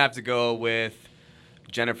 I'm gonna have to go with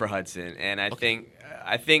Jennifer Hudson, and I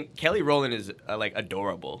think Kelly Rowland is like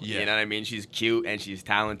adorable. Yeah. You know what I mean? She's cute and she's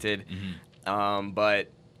talented. Mm-hmm. But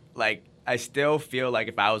like I still feel like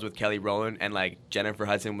if I was with Kelly Rowland and like Jennifer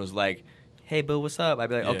Hudson was like, "Hey, boo, what's up?" I'd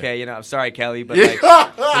be like, "Okay, I'm sorry, Kelly, but like,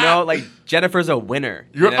 like Jennifer's a winner.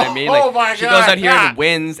 You know what I mean? Like, oh my God, she goes out here and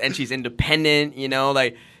wins, and she's independent.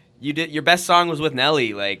 Like." You did your best song was with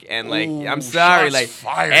Nelly, like, and like Ooh, I'm sorry, shots like,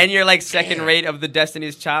 fired. and you're like second rate of the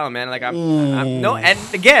Destiny's Child, man. Like I'm no, and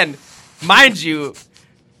again, mind you,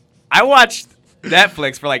 I watched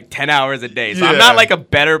Netflix for like 10 hours a day, so I'm not like a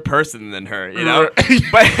better person than her, you know.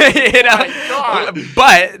 But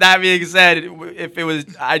but that being said, if it was,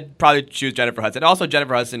 I'd probably choose Jennifer Hudson. Also,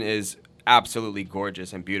 Jennifer Hudson is absolutely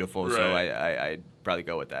gorgeous and beautiful, so I'd probably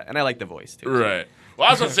go with that, and I like the voice too. Right. Well,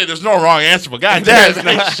 I was going to say there's no wrong answer, but goddamn,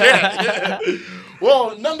 it's shit.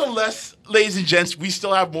 Well, nonetheless, ladies and gents, we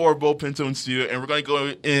still have more Bo Pinto in studio, and we're going to go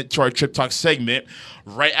into our Trip Talk segment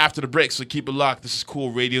right after the break. So keep it locked. This is Cool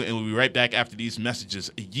Radio, and we'll be right back after these messages.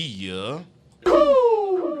 Yeah.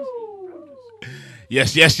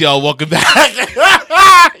 Yes, y'all. Welcome back.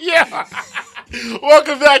 Yeah.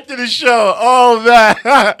 Welcome back to the show. Oh, man.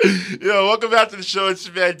 Yo, welcome back to the show. It's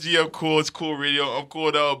your man G. I'm cool. It's Cool Radio. I'm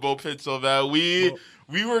cool now. Bo Pinto, man.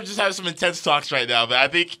 We were just having some intense talks right now, but I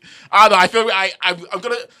don't know. I feel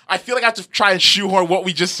I feel like I have to try and shoehorn what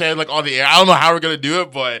we just said like on the air. I don't know how we're gonna do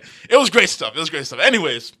it, but it was great stuff.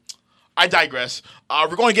 Anyways, I digress.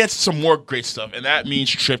 We're going to get into some more great stuff, and that means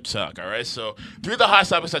Trip Talk. All right. So 3 of the hot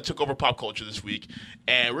topics that took over pop culture this week,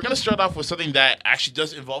 and we're gonna start off with something that actually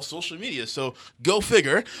does involve social media. So go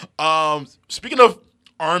figure. Speaking of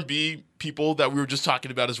R&B people that we were just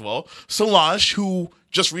talking about as well, Solange, who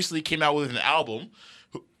just recently came out with an album,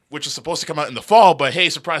 which was supposed to come out in the fall, but hey,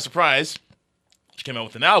 surprise, surprise, she came out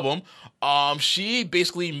with an album. She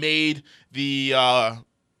basically made the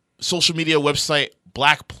social media website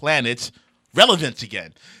Black Planet relevant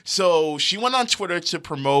again. So she went on Twitter to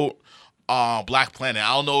promote Black Planet.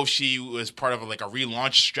 I don't know if she was part of a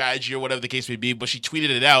relaunch strategy or whatever the case may be, but she tweeted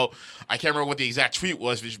it out. I can't remember what the exact tweet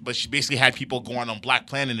was, but she basically had people going on Black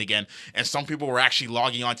Planet again, and some people were actually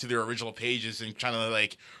logging onto their original pages and trying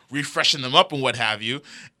to refreshing them up and what have you,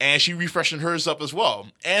 and she refreshing hers up as well.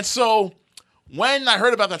 And so when I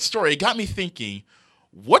heard about that story, it got me thinking,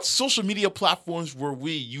 what social media platforms were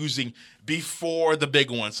we using before the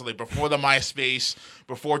big ones? So before the MySpace,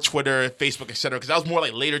 before Twitter, Facebook, etc. Because that was more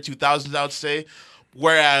later 2000s, I would say.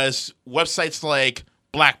 Whereas websites like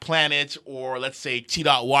Black Planet or let's say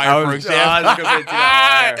T.Wire, for example.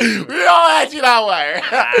 We all had T.Wire.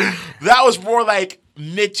 That was more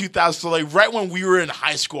mid-2000s, so right when we were in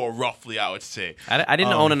high school, roughly, I would say. I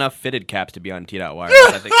didn't own enough fitted caps to be on T.Wire.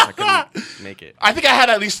 I think I couldn't make it. I think I had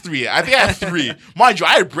at least 3. Mind you,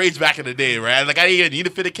 I had braids back in the day, right? I didn't even need a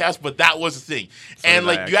fitted cap, but that was the thing. So and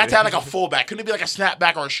you had to have a full back. Couldn't be a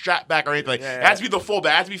snapback or a strap back or anything. It had to be the full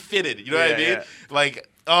back. It had to be fitted. You know what I mean? Yeah.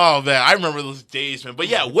 Oh man, I remember those days, man. But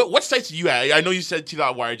yeah, what sites do you have? I know you said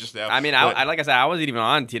T.Wire just now. I mean, I like I said, I wasn't even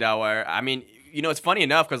on T.Wire. I mean, it's funny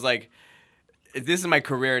enough because this is my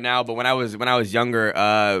career now, but when I was younger,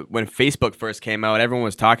 when Facebook first came out, everyone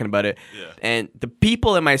was talking about it. Yeah. And the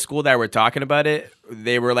people in my school that were talking about it,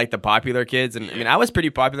 they were like the popular kids. And I mean, I was pretty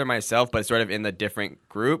popular myself, but sort of in the different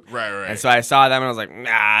group. Right. And so I saw them and I was like,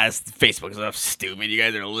 nah, this Facebook stuff's stupid. You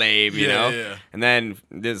guys are lame, you know? Yeah. And then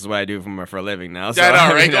this is what I do for a living now. So, Yeah, I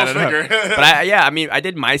know, right? I Go don't know. figure. But I mean, I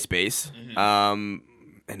did MySpace.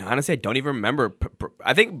 And honestly, I don't even remember.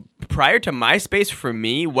 I think prior to MySpace, for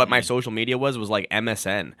me, what my social media was like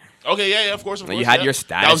MSN. Okay, yeah, of course. You had your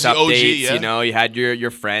That was status the OG, updates, yeah. you know. You had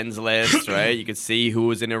your friends list, right? You could see who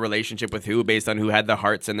was in a relationship with who based on who had the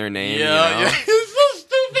hearts in their name. Yeah, you know? yeah. It's so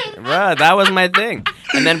stupid. Bruh, that was my thing.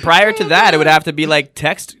 And then prior to that, it would have to be like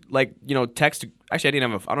text. Actually, I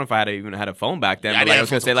don't know if I even had a phone back then. Yeah, but like, I was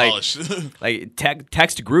gonna say like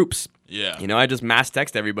text groups. Yeah. You know, I just mass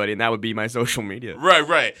text everybody, and that would be my social media.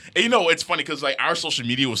 Right. And you know, it's funny because like our social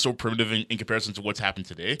media was so primitive in comparison to what's happened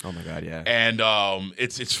today. Oh my god, yeah. And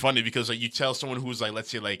it's funny because like you tell someone who's like, let's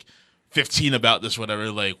say like 15 about this,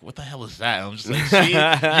 whatever, like, what the hell is that? And I'm just like, see, you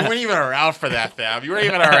weren't even around for that, fam. You weren't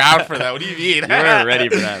even around for that. What do you mean? You weren't ready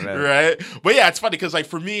for that, man. Right? But yeah, it's funny because like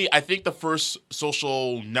for me, I think the first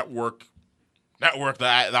social network that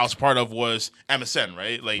I was part of was MSN,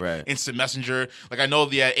 right? Like Instant Messenger. Like I know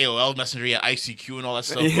the AOL Messenger, you had ICQ and all that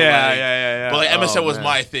stuff. Yeah. But like MSN was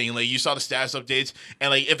my thing. Like you saw the status updates, and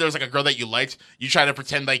like if there was like a girl that you liked, you try to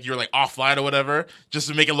pretend like you're like offline or whatever, just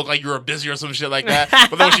to make it look like you were busy or some shit like that.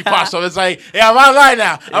 But then when she pops up, it's like, yeah, I'm online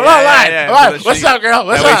now. I'm online. I'm on. What's up, girl?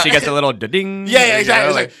 What's that up? way she gets a little ding. Yeah,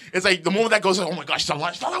 exactly. You know, it's like the moment that goes, oh my gosh, she's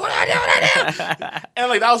online. She's online. What I do? And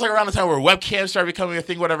like that was like around the time where webcams started becoming a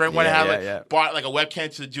thing. Whatever. Everyone had bought like a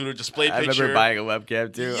webcam to do a display picture. I remember buying a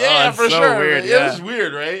webcam too. Yeah, for so sure. Weird, it was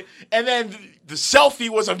weird, right? And then the selfie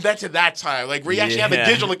was invented that time, like where you actually had the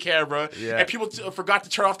digital camera, and people forgot to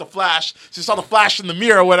turn off the flash. So you saw the flash in the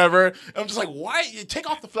mirror or whatever. And I'm just like, why? You take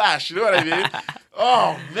off the flash. You know what I mean?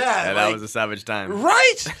 Oh man, yeah, that was a savage time,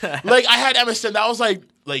 right? Like I had MSN. That was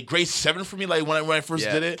like grade 7 for me, like when I first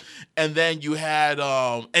did it. And then you had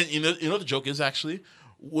and you know the joke is actually,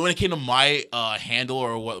 when it came to my handle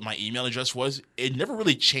or what my email address was, it never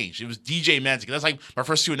really changed. It was DJ Manzik. That's like my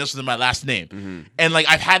first 2 initials in my last name. And like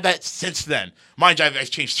I've had that since then. Mind you, I've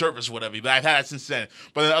changed service or whatever, but I've had that since then.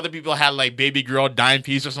 But then other people had like Baby Girl Dime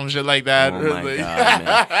Piece or some shit like that. Oh my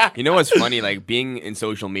god, man. You know what's funny? Like being in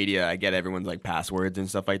social media, I get everyone's like passwords and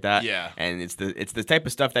stuff like that. Yeah. And it's the type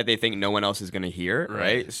of stuff that they think no one else is gonna hear,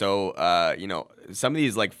 right? So you know, some of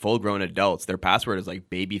these like full grown adults, their password is like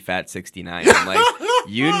baby fat 69. I'm like,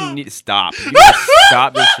 you need to stop. You need to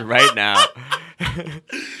stop this right now. I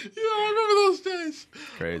remember those days.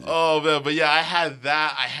 Crazy. Oh man, but yeah, I had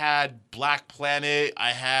that. I had Black Planet. I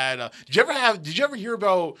had. Did you ever hear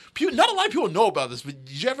about? People, not a lot of people know about this, but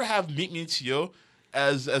did you ever have Meet Me in TO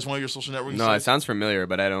as one of your social networks? No, it sounds familiar,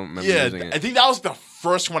 but I don't remember using it. I think that was the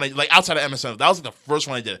first one. Like outside of MSN, that was like the first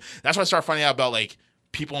one I did. That's when I started finding out about like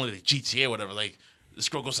people in the GTA or whatever. Like this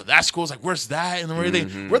girl goes to that school. It's like, where's that? And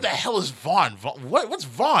then where the hell is Vaughn? What's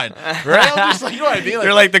Vaughn? Right? I'm just like, you know what I mean? Like,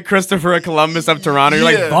 you're like the Christopher Columbus of Toronto. You're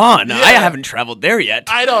like, Vaughn, yeah. I haven't traveled there yet.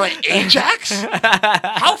 I know, like Ajax?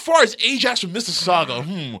 How far is Ajax from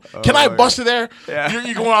Mississauga? Can I bust it there? Yeah.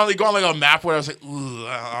 You're going on like a map where I was like, ooh,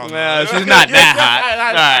 I don't know. Yeah, she's not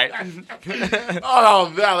that hot. All right. Oh,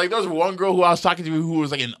 man. Like, there was one girl who I was talking to who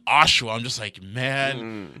was like in Oshawa. I'm just like,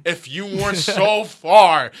 man, if you weren't so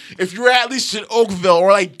far, if you were at least in Oakville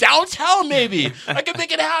or like downtown, maybe, I could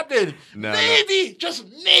make it happen. Maybe, just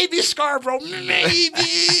maybe Scarborough,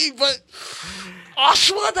 maybe. But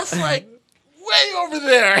Oshawa, that's like way over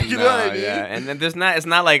there. You know what I mean? Yeah, and then it's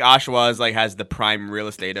not like Oshawa is like has the prime real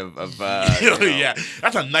estate of yeah,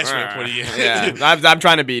 that's a nice way of putting it. Yeah, I'm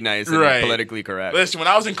trying to be nice and politically correct. Listen, when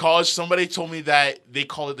I was in college, somebody told me that they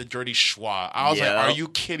call it the dirty schwa. I was like, are you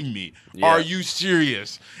kidding me? Yeah. Are you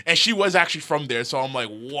serious? And she was actually from there, so I'm like,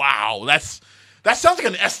 wow, that sounds like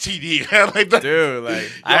an STD, man. Like dude,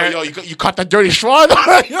 like you caught that dirty schwa?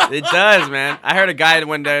 It does, man. I heard a guy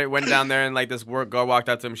one day went down there and like this girl walked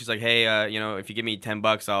up to him. She's like, hey, if you give me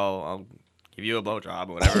 $10, I'll give you a blowjob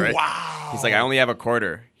or whatever. Right? Wow. He's like, I only have a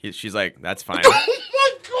quarter. She's like, that's fine. Oh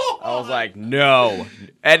my god. I was like, no.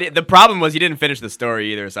 And the problem was he didn't finish the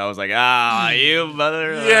story either. So I was like, you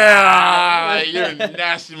mother. Yeah, you're a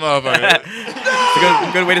nasty motherfucker. It's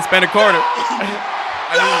a good way to spend a quarter.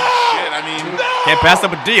 I mean, can't pass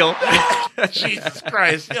up a deal. Jesus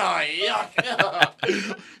Christ. Oh,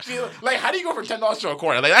 yuck. See, like, how do you go from $10 to a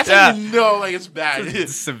quarter? Like, that's how you know, like, it's bad.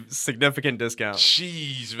 It's a significant discount.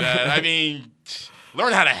 Jeez, man. I mean,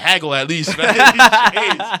 Learn how to haggle at least, man.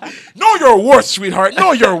 Jeez. Know your worth, sweetheart.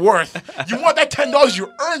 Know your worth. You want that $10,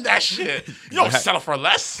 you earn that shit. You don't settle for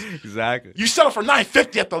less. Exactly. You settle for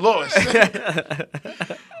 $9.50 at the lowest.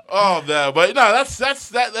 Oh man, but no, that's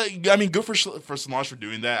that. I mean, good for Solange for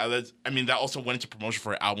doing that. That also went into promotion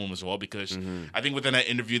for her album as well because I think within that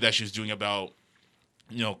interview that she was doing about,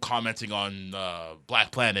 commenting on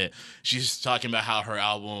Black Planet, she's talking about how her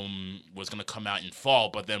album was going to come out in fall,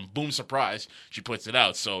 but then boom, surprise, she puts it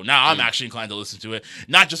out. So now I'm actually inclined to listen to it,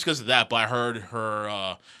 not just because of that, but I heard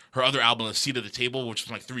her other album, The Seat at the Table, which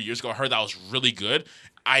was like 3 years ago. I heard that was really good.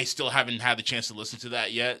 I still haven't had the chance to listen to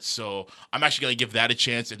that yet, so I'm actually going to give that a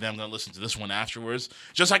chance, and then I'm going to listen to this one afterwards,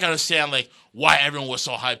 just so I can understand why everyone was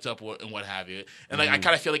so hyped up and what have you. And I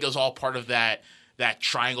kind of feel like it was all part of that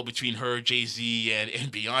triangle between her, Jay-Z,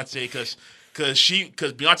 and Beyonce, because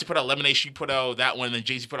Beyonce put out Lemonade, she put out that one, and then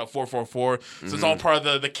Jay-Z put out 444. So it's all part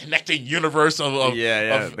of the connecting universe of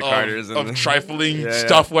the Carters of trifling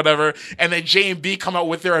stuff, whatever. And then J and B come out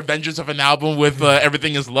with their Avengers of an album with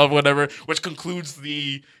Everything Is Love, whatever, which concludes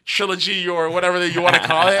the trilogy or whatever that you want to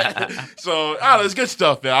call it. So it's good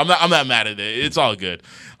stuff, man. I'm not mad at it. It's all good.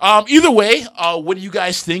 Either way, what do you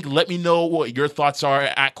guys think? Let me know what your thoughts are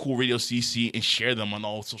at Cool Radio CC and share them on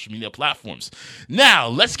all social media platforms. Now,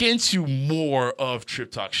 let's get into more of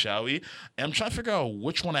Trip Talk, shall we? And I'm trying to figure out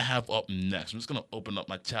which one I have up next. I'm just going to open up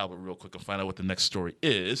my tablet real quick and find out what the next story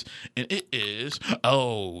is. And it is,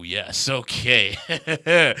 oh, yes, okay.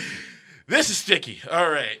 This is sticky. All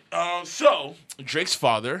right. So Drake's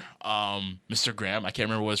father, Mr. Graham, I can't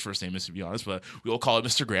remember what his first name is, to be honest, but we will call it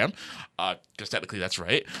Mr. Graham, because technically that's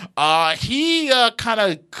right. He kind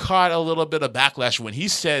of caught a little bit of backlash when he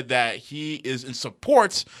said that he is in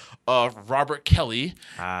support of Robert Kelly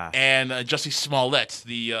and Jussie Smollett,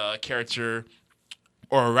 the character,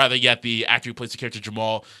 or rather yet the actor who plays the character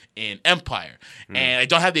Jamal in Empire. And I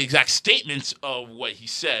don't have the exact statements of what he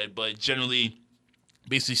said, but generally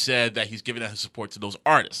basically said that he's giving his support to those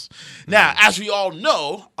artists. Now, as we all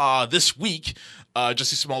know, this week,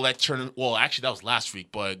 Jussie Smollett actually that was last week,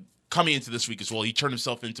 but coming into this week as well, he turned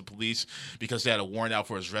himself into police because they had a warrant out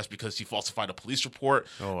for his arrest because he falsified a police report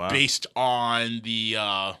based on the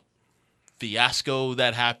fiasco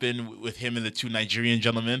that happened with him and the two Nigerian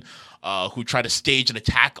gentlemen who tried to stage an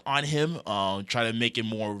attack on him, try to make it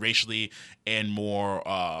more racially and more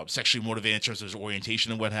sexually motivated in terms of his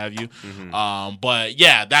orientation and what have you. But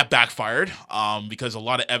yeah, that backfired because a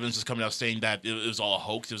lot of evidence is coming out saying that it was all a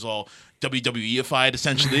hoax. It was all WWE-ified,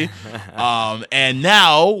 essentially. And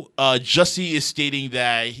now Jussie is stating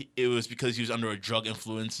that it was because he was under a drug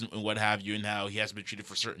influence and what have you, and how he hasn't been treated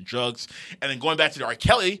for certain drugs. And then going back to the R.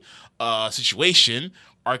 Kelly situation,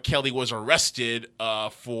 R. Kelly was arrested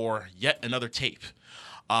for yet another tape.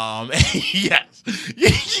 Yes.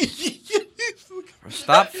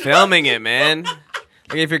 Stop filming it, man.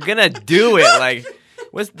 Like, if you're gonna do it,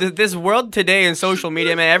 what's this world today in social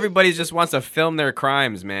media, man? Everybody just wants to film their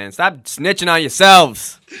crimes, man. Stop snitching on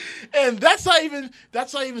yourselves. And that's not even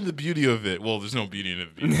the beauty of it. Well, there's no beauty in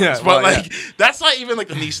it, but that's not even like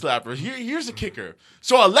the knee slapper. Here's the kicker.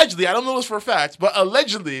 So allegedly, I don't know this for a fact, but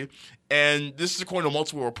allegedly, and this is according to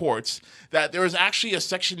multiple reports, that there is actually a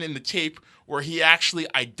section in the tape where he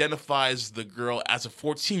actually identifies the girl as a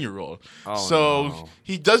 14-year-old.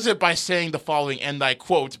 He does it by saying the following, and I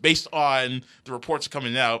quote, based on the reports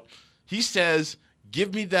coming out, he says,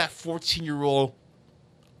 "Give me that 14-year-old."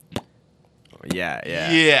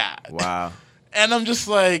 Yeah. Wow. And I'm just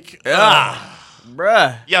like,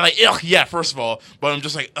 bruh. Yeah, first of all, but I'm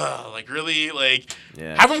just like, really?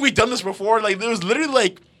 Haven't we done this before? There was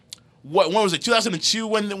literally when was it? 2002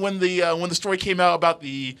 when the story came out about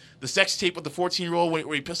the sex tape with the 14-year-old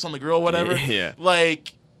where he pissed on the girl, or whatever. Yeah.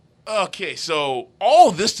 Okay, so all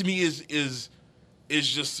of this to me is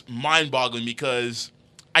just mind-boggling because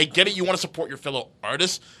I get it. You want to support your fellow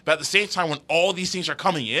artists, but at the same time, when all these things are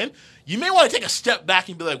coming in, you may want to take a step back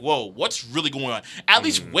and be like, whoa, what's really going on? At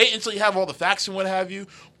least wait until you have all the facts and what have you.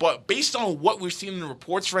 But based on what we're seeing in the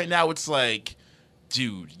reports right now, it's like,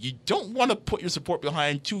 dude, you don't want to put your support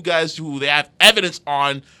behind two guys who they have evidence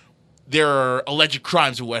on their alleged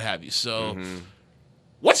crimes or what have you. So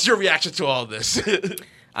what's your reaction to all this?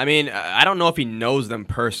 I mean, I don't know if he knows them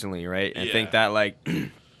personally, right? I think that,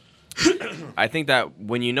 I think that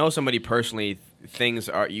when you know somebody personally, things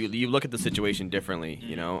are you look at the situation differently,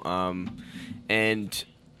 you know. And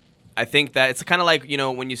I think that it's kind of like,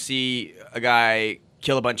 when you see a guy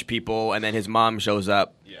kill a bunch of people and then his mom shows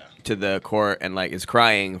up to the court and is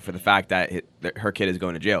crying for the fact that her kid is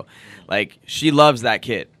going to jail. She loves that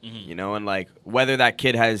kid, and whether that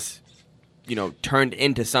kid has turned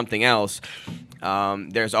into something else,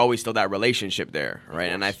 there's always still that relationship there,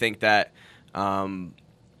 right? And I think that,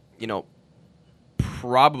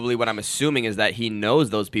 probably what I'm assuming is that he knows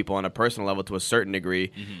those people on a personal level to a certain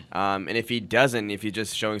degree. And if he doesn't, if he's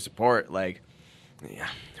just showing support, like, yeah,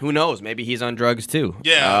 who knows? Maybe he's on drugs too.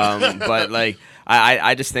 Yeah. But like,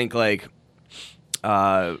 I just think like,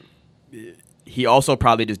 he also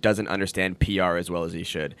probably just doesn't understand PR as well as he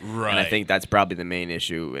should. Right. And I think that's probably the main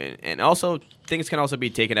issue. And also, things can also be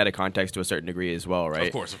taken out of context to a certain degree as well,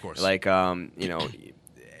 right? Of course. Like,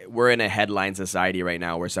 we're in a headline society right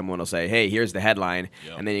now where someone will say, hey, here's the headline.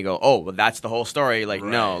 Yep. And then you go, oh, well, that's the whole story. Like,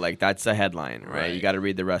 no, Right. like, that's a headline, right? Right. You got to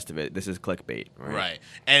read the rest of it. This is clickbait, right? Right.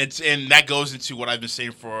 And that goes into what I've been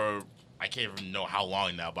saying for, I can't even know how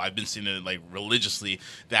long now, but I've been saying it like religiously,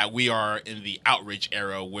 that we are in the outrage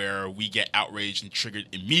era where we get outraged and triggered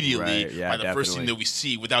immediately Right, yeah, by the first thing definitely. that we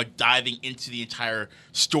see without diving into the entire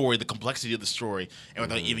story, the complexity of the story, and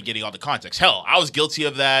without even getting all the context. Hell, I was guilty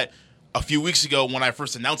of that a few weeks ago when I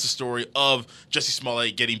first announced the story of Jussie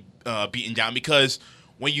Smollett getting beaten down, because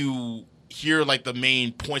when you hear like the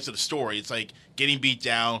main points of the story, it's like getting beat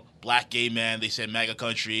down, black gay man, they said MAGA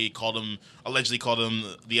country, allegedly called him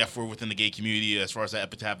the F word within the gay community as far as that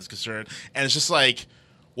epitaph is concerned. And it's just like,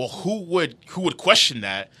 well, who would question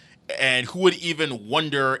that? And who would even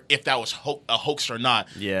wonder if that was a hoax or not?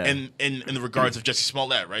 Yeah. In the regards of Jussie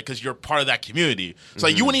Smollett, right? Because you're part of that community, so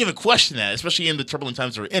like, you wouldn't even question that, especially in the turbulent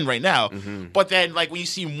times we're in right now. But then, like, when you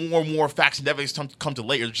see more and more facts and evidence come to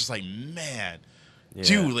light, you're just like, man,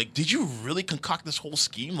 dude, like, did you really concoct this whole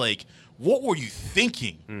scheme? Like, what were you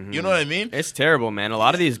thinking? You know what I mean? It's terrible, man. A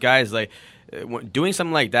lot of these guys, like, doing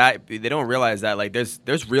something like that, they don't realize that, like,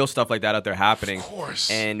 there's real stuff like that out there happening. Of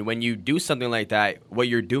course. And when you do something like that, what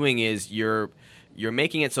you're doing is you're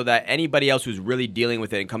making it so that anybody else who's really dealing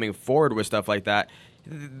with it and coming forward with stuff like that,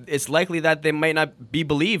 it's likely that they might not be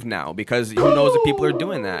believed now, because who knows if people are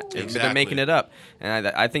doing that. Exactly. They're making it up. And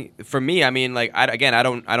I think for me, I mean, like, I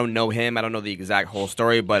don't know him. I don't know the exact whole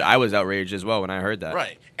story, but I was outraged as well when I heard that.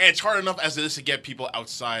 Right. And it's hard enough as it is to get people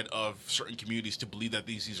outside of certain communities to believe that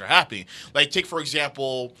these things are happening. Like, take, for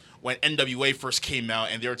example, when NWA first came out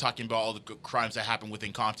and they were talking about all the crimes that happened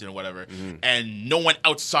within Compton or whatever, and no one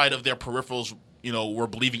outside of their peripherals, were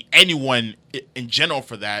believing anyone in general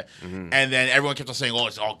for that. And then everyone kept on saying, oh,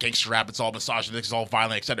 it's all gangster rap, it's all misogynistic, it's all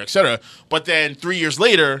violent, et cetera, et cetera. But then 3 years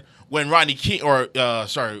later, when Rodney King,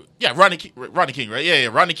 Rodney King, right? Yeah,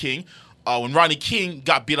 Rodney King. When Rodney King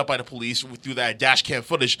got beat up by the police through that dash cam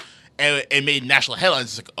footage and made national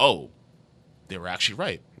headlines, it's like, oh, they were actually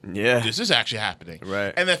right. Yeah. This is actually happening.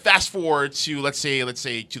 Right. And then fast forward to, let's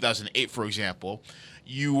say 2008, for example,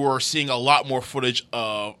 you were seeing a lot more footage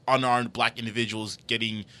of unarmed black individuals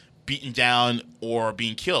getting beaten down or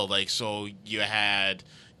being killed. Like, so you had,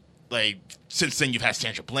 like, since then you've had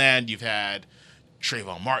Sandra Bland, you've had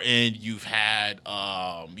Trayvon Martin, you've had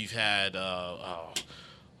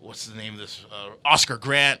what's the name of this? Oscar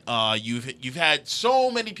Grant. You've had so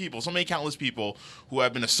many countless people who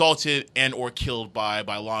have been assaulted and or killed by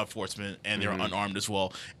law enforcement, and they're unarmed as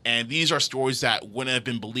well. And these are stories that wouldn't have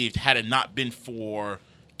been believed had it not been for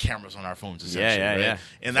cameras on our phones, essentially. Right? Yeah.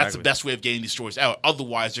 And that's the best way of getting these stories out.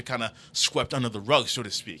 Otherwise, they're kind of swept under the rug, so to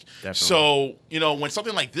speak. Definitely. So, when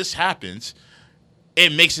something like this happens,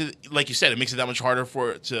 it makes it, like you said, it makes it that much harder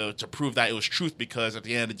for it to prove that it was truth, because at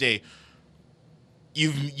the end of the day,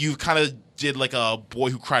 you kind of did like a boy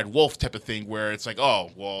who cried wolf type of thing, where it's like, oh,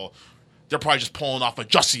 well, they're probably just pulling off a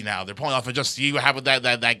Jussie now. They're pulling off a Jussie. You have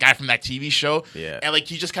that guy from that TV show. Yeah. And like,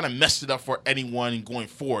 you just kind of messed it up for anyone going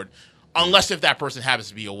forward. Unless if that person happens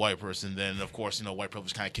to be a white person, then of course, white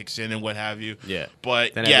privilege kind of kicks in and what have you. Yeah.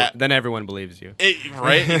 But then everyone believes you.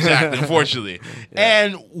 Right? Exactly. Unfortunately. Yeah.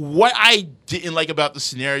 And what I didn't like about the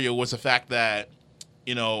scenario was the fact that,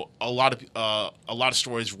 a lot of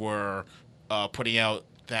stories were putting out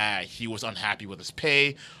that he was unhappy with his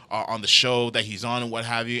pay on the show that he's on and what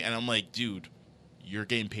have you. And I'm like, dude, you're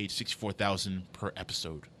getting paid $64,000 per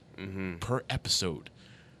episode. Per episode.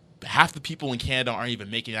 Half the people in Canada aren't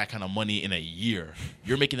even making that kind of money in a year.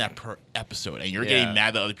 You're making that per episode, and you're getting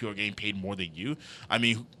mad that other people are getting paid more than you. I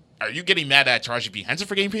mean, are you getting mad at Taraji P. Henson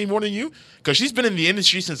for getting paid more than you? Because she's been in the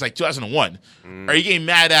industry since like 2001. Are you getting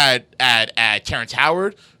mad at Terrence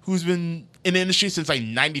Howard, who's been in the industry since like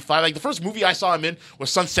 95? Like, the first movie I saw him in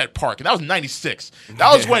was Sunset Park, and that was 96.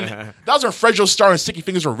 That was when Fredro Starr and Sticky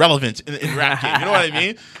Fingers were relevant in rap game. You know what I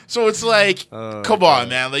mean? So it's like, come on,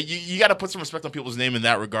 man. Like, you got to put some respect on people's name in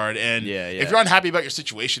that regard. And if you're unhappy about your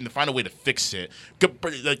situation, then find a way to fix it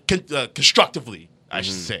constructively, I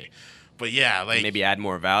should say. But yeah, like maybe add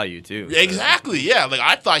more value too. exactly, yeah. Like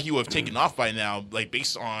I thought he would have taken off by now, like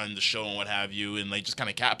based on the show and what have you, and like just kind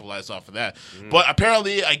of capitalize off of that. But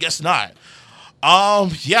apparently, I guess not.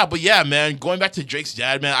 Yeah, but yeah, man. Going back to Drake's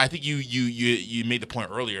dad, man. I think you made the point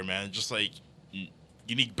earlier, man. Just like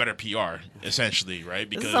you need better PR, essentially, right?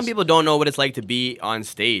 Because some people don't know what it's like to be on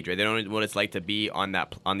stage, right? They don't know what it's like to be on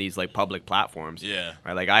these like public platforms. Yeah.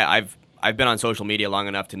 Right. Like I've been on social media long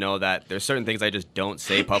enough to know that there's certain things I just don't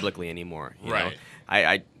say publicly anymore. You Right.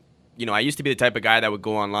 know? I used to be the type of guy that would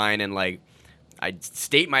go online and like I'd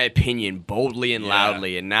state my opinion boldly and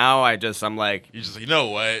loudly, and now I'm like, you're just like, you know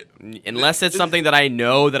what? Unless it's something that I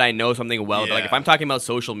know something well. Yeah. Like if I'm talking about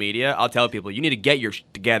social media, I'll tell people you need to get your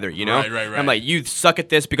shit together. You know, Right. And I'm like, you suck at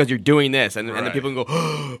this because you're doing this, and then Right. people can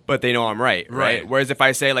go, but they know I'm right. Right. Whereas if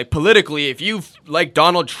I say like politically, if you like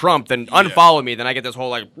Donald Trump, then unfollow me, then I get this whole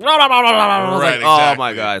like, Right, oh my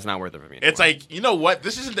exactly. god, it's not worth it for me. It's like, you know what?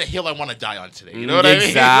 This isn't the hill I want to die on today. You know what I mean?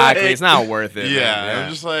 Exactly. Like, It's not worth it. Yeah, man. I'm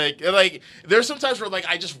just like there's some times where like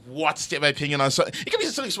I just want to state my opinion on something. It could be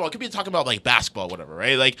something small. It could be talking about like basketball, whatever,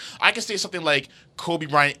 right? Like I can say something like Kobe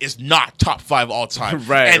Bryant is not top 5 all time,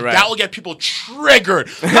 Right. that will get people triggered.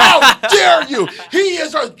 How dare you? He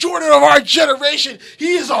is a Jordan of our generation.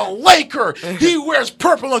 He is a Laker. He wears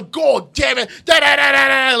purple and gold. Damn it!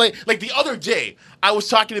 Like the other day, I was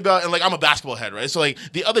talking about, and like I'm a basketball head, right? So like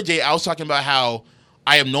the other day, I was talking about how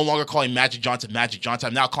I am no longer calling Magic Johnson.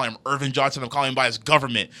 I'm now calling him Irvin Johnson. I'm calling him by his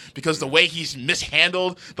government because the way he's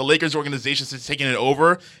mishandled the Lakers organization since taking it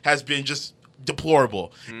over has been just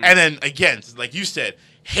deplorable. And then again, like you said,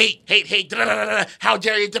 hate, how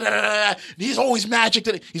dare you, he's always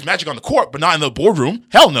Magic. He's Magic on the court, but not in the boardroom.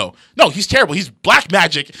 Hell no. No, he's terrible. He's black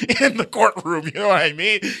Magic in the courtroom. You know what I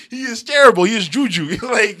mean? He is terrible. He is Juju.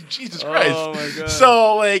 Like, Jesus Christ. Oh, my God.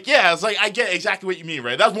 So, like, yeah, it's like, I get exactly what you mean,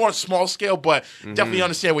 right? That's more on a small scale, but definitely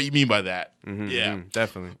understand what you mean by that. Yeah.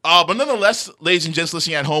 Definitely. But nonetheless, ladies and gents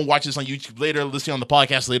listening at home, watch this on YouTube later, listening on the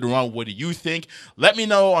podcast later on, what do you think? Let me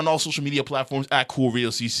know on all social media platforms at Cool Radio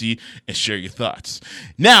CC and share your thoughts.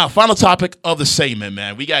 Now, final topic of the segment,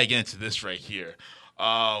 man. We got to get into this right here.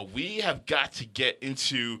 We have got to get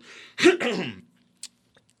into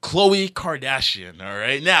Khloe Kardashian, all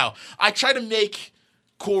right? Now, I try to make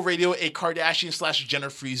Cool Radio a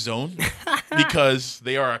Kardashian/Jenner-free zone because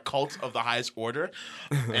they are a cult of the highest order,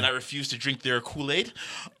 and I refuse to drink their Kool-Aid.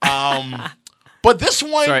 But this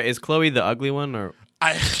one... Sorry, is Khloe the ugly one or?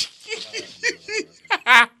 I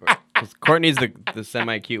 'Cause Courtney's the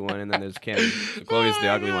semi-cute one, and then there's Kim. So Chloe's the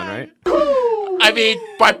ugly one, right? I mean,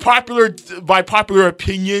 by popular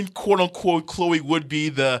opinion, quote unquote, Khloe would be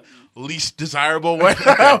the least desirable one.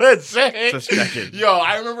 I would say. Just checking. Yo,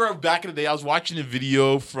 I remember back in the day, I was watching a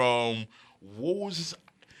video from what was this?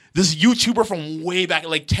 This YouTuber from way back,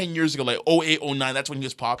 like 10 years ago, like 08, 09. That's when he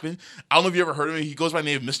was popping. I don't know if you ever heard of him. He goes by the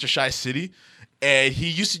name of Mr. Shy City. And he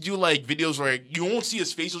used to do like videos where you won't see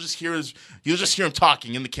his face, you'll just hear him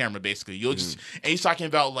talking in the camera, basically. And he's talking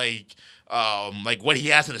about like what he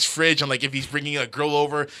has in his fridge, and like if he's bringing a girl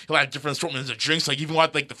over, he'll have different assortments of drinks. Like even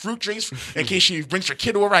want like the fruit drinks in case she brings her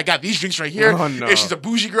kid over. I got these drinks right here. Oh, no. If she's a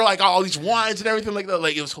bougie girl, I got all these wines and everything like that.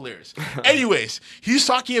 Like it was hilarious. Anyways, he's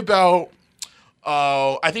talking about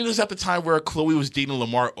I think it was at the time where Khloe was dating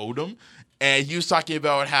Lamar Odom. And he was talking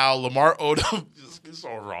about how Lamar Odom is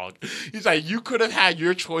so wrong. He's like, you could have had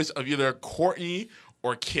your choice of either Courtney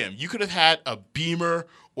or Kim. You could have had a Beamer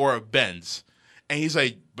or a Benz. And he's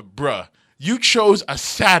like, but bruh, you chose a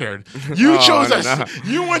Saturn. You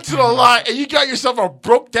you went to the lot and you got yourself a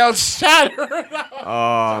broke down Saturn.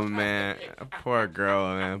 Oh man, poor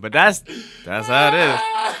girl, man. But that's how it is.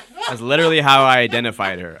 That's literally how I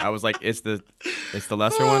identified her. I was like, it's the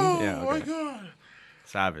lesser one. Yeah. Oh my Okay. God.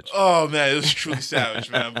 Savage. Oh man, it was truly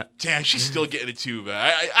savage, man. Damn, she's still getting it too,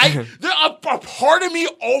 man. A part of me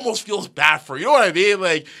almost feels bad for her. You know what I mean?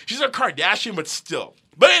 Like she's a Kardashian, but still.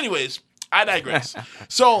 But anyways, I digress.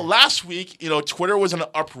 So last week, Twitter was in an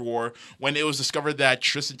uproar when it was discovered that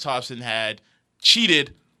Tristan Thompson had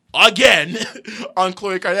cheated again on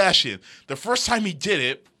Khloe Kardashian. The first time he did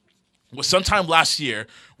it was sometime last year,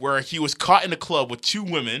 where he was caught in a club with two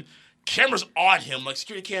women. Cameras on him, like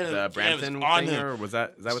security cameras The Brampton on thing, him. or is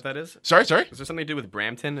that what that is? Sorry? Is there something to do with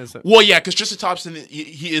Brampton? Is it? Well, yeah, because Tristan Thompson,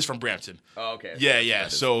 he is from Brampton. Oh, okay. Yeah.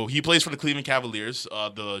 So he plays for the Cleveland Cavaliers,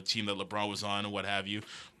 the team that LeBron was on and what have you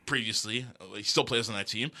previously. He still plays on that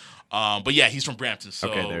team. But yeah, he's from Brampton. So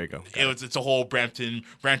Okay, there you go. It's a whole Brampton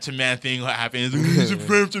man thing that happens. He's a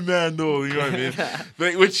Brampton man, though. You know what I mean?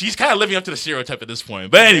 But, which he's kind of living up to the stereotype at this point.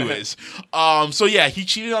 But anyways, so yeah, he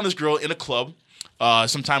cheated on this girl in a club.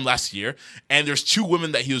 sometime last year, and there's 2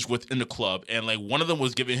 women that he was with in the club, and like one of them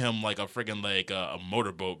was giving him like a friggin' like a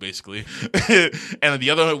motorboat basically, and then the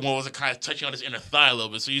other one was kind of touching on his inner thigh a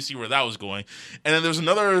little bit, so you see where that was going. And then there's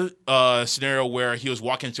another scenario where he was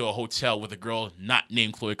walking into a hotel with a girl not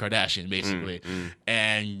named Khloe Kardashian basically,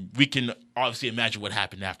 and we can obviously imagine what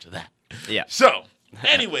happened after that. Yeah. So,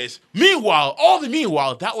 anyways, meanwhile,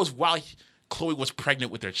 that was while Khloe was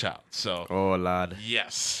pregnant with their child. So, Oh, Lord.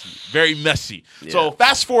 yes, very messy. Yeah. So,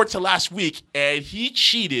 fast forward to last week, and he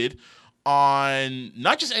cheated on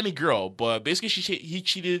not just any girl, but basically he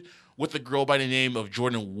cheated with a girl by the name of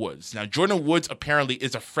Jordyn Woods. Now, Jordyn Woods apparently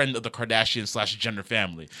is a friend of the Kardashian/Jenner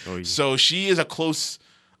family. Oh, yeah. So, she is a close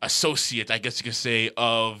associate, I guess you could say,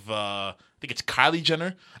 of I think it's Kylie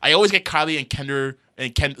Jenner. I always get Kylie and Kendall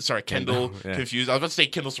yeah. confused. I was about to say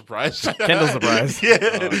Kendall Surprise. Kendall Surprise. Yeah.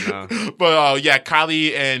 Oh, no. But yeah,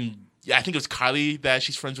 Kylie and I think it was Kylie that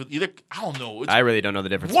she's friends with. Either I don't know. It's I really don't know the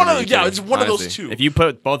difference. one of between the, yeah, the it's two, one of those honestly. two. If you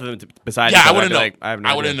put both of them beside yeah, each I other, wouldn't know. Like, I have no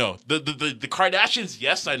idea. wouldn't know. The Kardashians,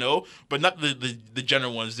 yes, I know, but not the Jenner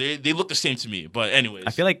ones. They look the same to me. But anyways, I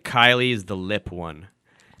feel like Kylie is the lip one.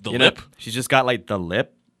 the You lip. know? She's just got like the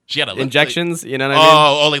lip She had a lip, injections. Like, You know what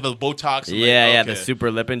I mean? like the Botox. And Yeah, okay. the super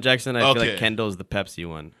lip injection. I feel Okay. like Kendall's the Pepsi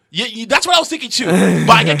one. Yeah, that's what I was thinking too. But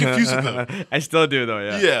I get confused with them. I still do though.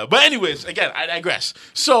 Yeah. Yeah, but anyways, again, I digress.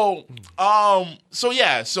 So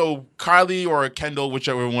Kylie or Kendall,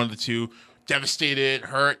 whichever one of the two, devastated,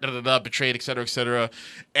 hurt, betrayed, etc.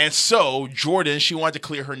 And so Jordyn, she wanted to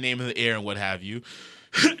clear her name in the air and what have you.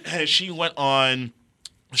 And she went on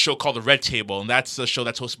a show called The Red Table, and that's a show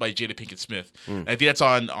that's hosted by Jada Pinkett Smith. And I think that's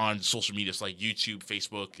on social media, it's like YouTube,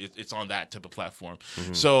 Facebook. It's on that type of platform.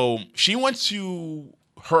 So she went to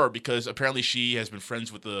her because apparently she has been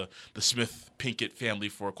friends with the Smith Pinkett family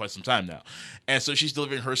for quite some time now, and so she's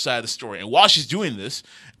delivering her side of the story. And while she's doing this,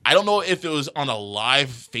 I don't know if it was on a live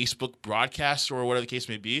Facebook broadcast or whatever the case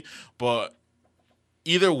may be, but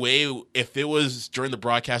either way, if it was during the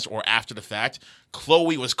broadcast or after the fact,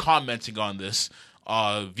 Khloe was commenting on this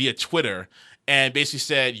via Twitter and basically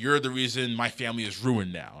said, "You're the reason my family is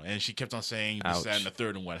ruined now." And she kept on saying this, Ouch. that, and the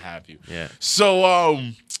third, and what have you. Yeah. So,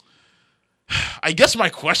 I guess my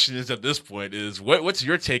question is at this point is, what's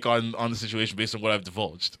your take on the situation based on what I've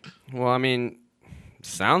divulged? Well, I mean,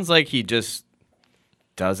 sounds like he just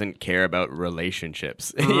doesn't care about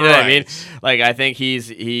relationships. You know what I mean? Right. Like, I think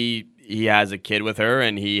he has a kid with her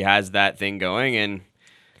and he has that thing going and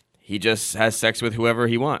he just has sex with whoever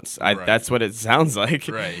he wants. Right. That's what it sounds like.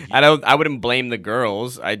 Right. I wouldn't blame the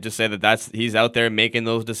girls. I'd just say that he's out there making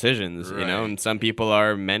those decisions, you know, Right. and some people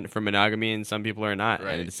are meant for monogamy and some people are not.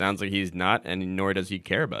 Right. And it sounds like he's not, and nor does he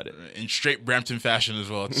care about it. In straight Brampton fashion as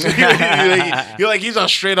well. He's a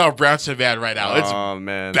straight up Brampton man right now. It's Oh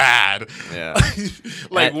man. bad. Yeah.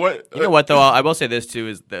 Like And what? You know what though? I will say this too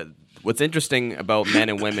is that what's interesting about men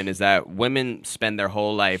and women is that women spend their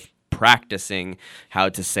whole life practicing how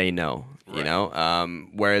to say no. You Right. know,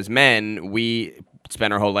 whereas men, we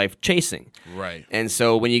spend our whole life chasing. Right. And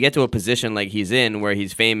so when you get to a position like he's in, where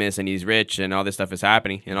he's famous and he's rich and all this stuff is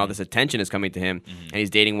happening and all this attention is coming to him, and he's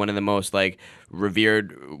dating one of the most like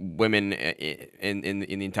revered women in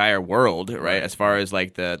the entire world, right? As far as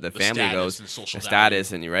like the family status goes, and social the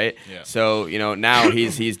status and right. Yeah. So you know now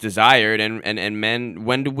he's desired, and men.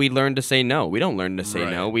 When do we learn to say no? We don't learn to say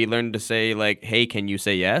no. Right. We learn to say like, hey, can you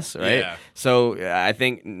say yes? Right. Yeah. So I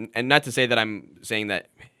think, and not to say that I'm saying that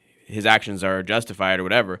his actions are justified or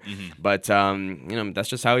whatever, but you know, that's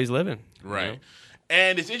just how he's living. you Right. know?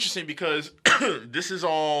 And it's interesting because this is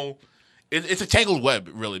all it's a tangled web,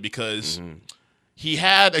 really, because he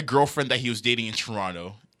had a girlfriend that he was dating in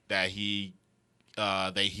Toronto that he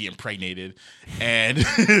impregnated, and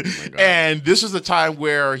and this was the time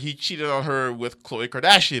where he cheated on her with Khloe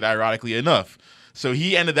Kardashian, ironically enough. So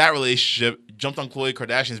he ended that relationship, jumped on Khloe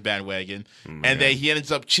Kardashian's bandwagon, and then he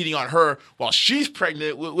ends up cheating on her while she's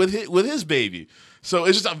pregnant with his baby. So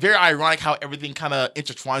it's just very ironic how everything kind of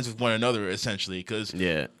intertwines with one another, essentially, because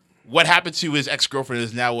Yeah. what happened to his ex-girlfriend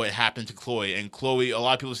is now what happened to Khloe. And Khloe, a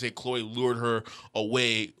lot of people say Khloe lured her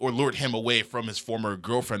away or lured him away from his former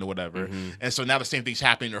girlfriend or whatever. And so now the same thing's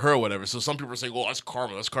happening to her or whatever. So some people are saying, well, that's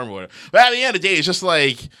karma, whatever. But at the end of the day, it's just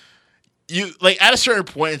like, you like at a certain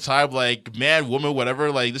point in time, like man, woman,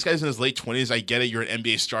 whatever, like this guy's in his late 20s. I get it, you're an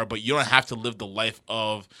NBA star, but you don't have to live the life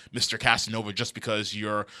of Mr. Casanova just because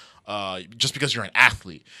you're just because you're an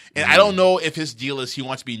athlete. And I don't know if his deal is he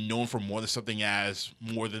wants to be known for more than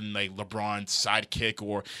like LeBron's sidekick,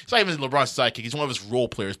 or it's not even LeBron's sidekick. He's one of his role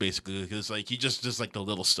players basically, because like he just does like the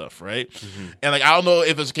little stuff, right? And like I don't know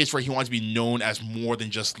if it's a case where he wants to be known as more than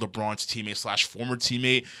just LeBron's teammate / former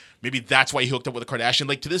teammate. Maybe that's why he hooked up with a Kardashian.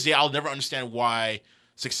 Like to this day, I'll never understand why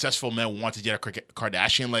successful men want to date a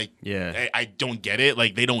Kardashian. Like, I don't get it.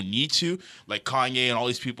 Like, they don't need to. Like, Kanye and all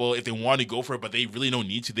these people, if they want to go for it, but they really don't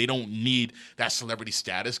need to. They don't need that celebrity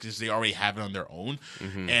status because they already have it on their own.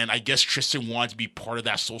 And I guess Tristan wanted to be part of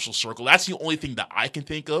that social circle. That's the only thing that I can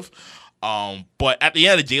think of. But at the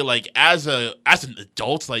end of the day, like, as an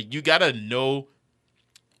adult, like, you gotta know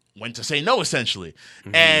when to say no, essentially.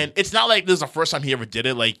 And it's not like this is the first time he ever did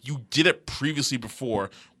it. Like, you did it previously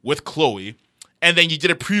before with Chloe. And then you did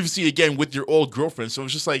it previously again with your old girlfriend. So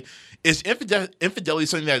it's just like, is infidelity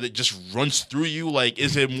something that just runs through you? Like,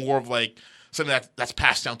 is it more of like something that's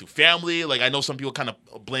passed down through family? Like, I know some people kind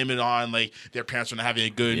of blame it on like their parents are not having a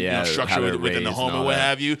good structure within the home or what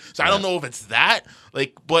have you. So I don't know if it's that.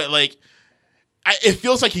 Like, but like, it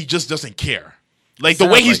feels like he just doesn't care. Like, the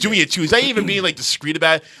way he's doing it, too. He's not even being, like, discreet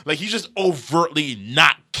about it. Like, he's just overtly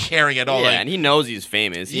not caring at all. Yeah, like, and he knows he's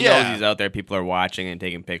famous. He knows he's out there. People are watching and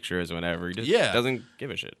taking pictures or whatever. He just doesn't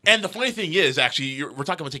give a shit. And the funny thing is, actually, we're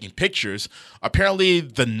talking about taking pictures. Apparently,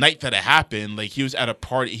 the night that it happened, like, he was at a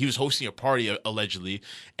party. He was hosting a party, allegedly.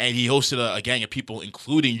 And he hosted a gang of people,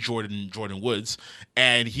 including Jordyn Woods.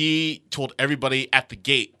 And he told everybody at the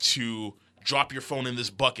gate to drop your phone in this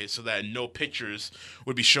bucket so that no pictures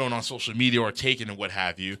would be shown on social media or taken and what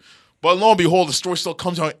have you. But lo and behold, the story still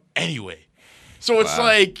comes out anyway. So it's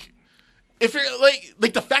like, if you're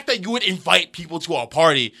like the fact that you would invite people to a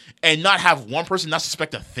party and not have one person not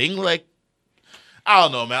suspect a thing, like, I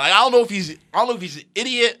don't know, man. Like, I don't know if he's an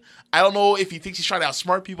idiot. I don't know if he thinks he's trying to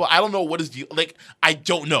outsmart people. I don't know what his deal. Like, I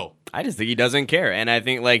don't know. I just think he doesn't care, and I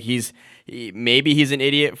think like maybe he's an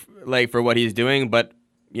idiot like for what he's doing, but.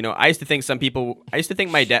 You know, I used to think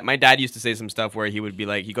my dad used to say some stuff where he would be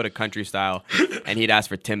like, he'd go to country style and he'd ask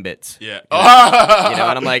for Timbits. Yeah. You know,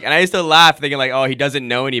 and I'm like, and I used to laugh thinking like, oh, he doesn't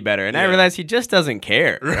know any better. And I realized he just doesn't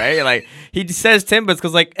care, right? Like, he says Timbits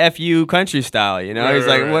because like, F you country style, you know? He's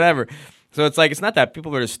like, whatever. So it's like, it's not that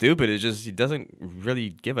people are stupid. It's just, he doesn't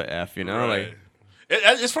really give a F, you know? Right. Like,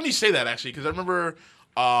 it's funny you say that, actually, because I remember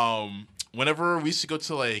whenever we used to go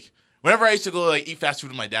to like, whenever I used to go like eat fast food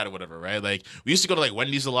with my dad or whatever, right? Like, we used to go to like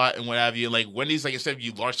Wendy's a lot and what have you. And like Wendy's, like, instead of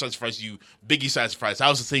you large size fries, you biggie size fries. That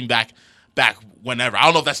was the thing back whenever. I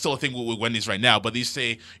don't know if that's still a thing with Wendy's right now, but they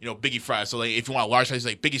say, you know, biggie fries. So like, if you want large size,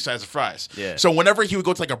 like biggie size of fries. Yeah. So whenever he would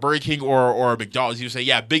go to like a Burger King or a McDonald's, he would say,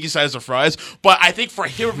 yeah, biggie size of fries. But I think for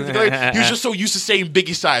him in particular, he was just so used to saying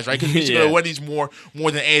biggie size, right? Because he used to go to Wendy's more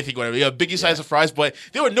than anything, whatever. Yeah, biggie size of fries, but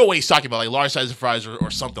they would know what he's talking about, like large size of fries or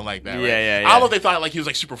something like that. Right? Yeah. I don't know if they thought like he was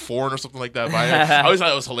like super foreign or something like that. But I always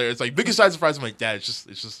thought it was hilarious. Like biggie size of fries, I'm like, Dad, it's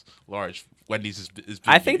just large. Wendy's is big.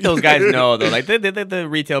 I think those guys know though. Like the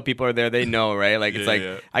retail people are there. They know, right? Like it's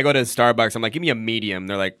I go to Starbucks. I'm like, give me a medium.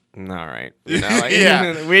 They're like, all right. You know, like,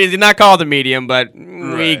 we're not called a medium, but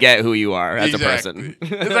we get who you are as a person.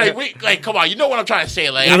 It's like, come on, you know what I'm trying to say?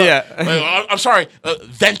 Like, I'm sorry,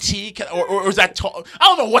 venti or is that tall? I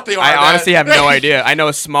don't know what they are. I honestly have no idea. I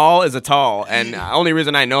know small is a tall, and the only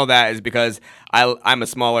reason I know that is because I'm a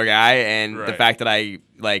smaller guy, and the fact that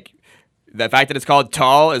the fact that it's called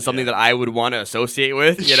tall is something that I would want to associate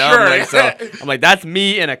with, you know? Sure. I'm like, that's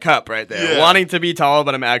me in a cup right there. Wanting to be tall,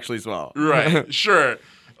 but I'm actually small. Right, sure.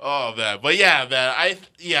 Oh, man. But yeah,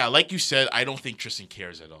 man, like you said, I don't think Tristan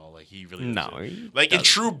cares at all. Like, he really doesn't. No. Like, in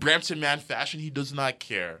true Brampton man fashion, he does not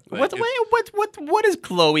care. Like, what is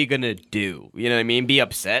Chloe going to do? You know what I mean? Be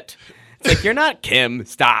upset? It's like, you're not Kim.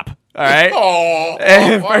 Stop. All right.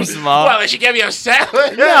 First of all, well, she can't be upset.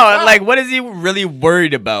 No, like, what is he really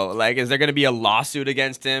worried about? Like, is there going to be a lawsuit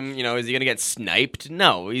against him? You know, is he going to get sniped?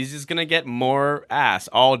 No, he's just going to get more ass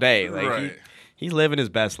all day. Like, he's living his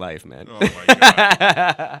best life, man. Oh my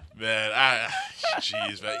god, man!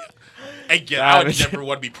 Jeez, man. Again, I would never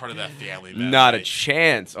want to be part of that family, man. Not a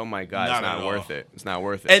chance. Oh my god, it's not worth it. It's not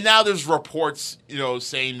worth it. And now there's reports, you know,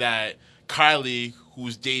 saying that Kylie,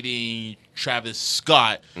 who's dating Travis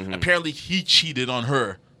Scott, apparently he cheated on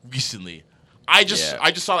her recently. I just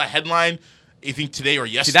saw that headline, I think today or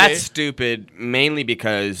yesterday. See, that's stupid, mainly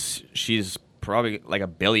because she's probably like a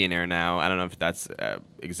billionaire now. I don't know if that's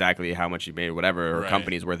exactly how much she made or whatever. Her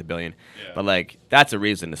company's worth $1 billion. Yeah. But like, that's a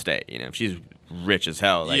reason to stay. You know, if she's rich as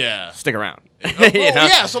hell, like, stick around. You know?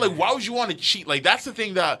 Yeah, so like, why would you want to cheat? Like, that's the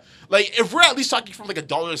thing that, like, if we're at least talking from like a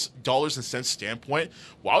dollars and cents standpoint,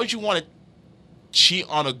 why would you want to cheat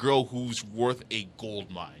on a girl who's worth a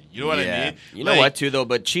gold mine. You know what I mean? You know what, too, though?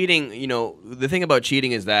 But cheating, the thing about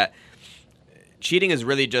cheating is that cheating is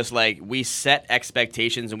really just like we set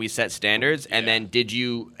expectations and we set standards, and then did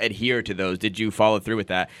you adhere to those? Did you follow through with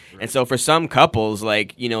that? Right. And so for some couples,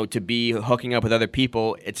 like, to be hooking up with other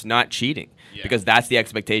people, it's not cheating because that's the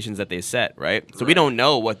expectations that they set, right? So we don't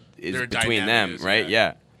know what is between them, right?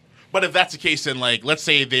 Yeah. But if that's the case, then, like, let's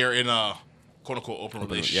say they're in a quote-unquote open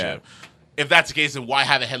relationship. Yeah. If that's the case, then why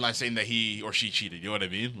have a headline saying that he or she cheated? You know what I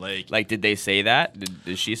mean? Like did they say that?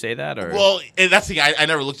 Did she say that? Or well, that's the thing. I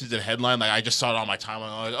never looked into the headline. Like, I just saw it on my timeline.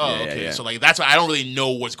 I'm like, oh, okay. Yeah. So, like, that's why I don't really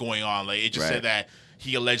know what's going on. Like, it just said that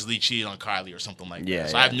he allegedly cheated on Kylie or something like that.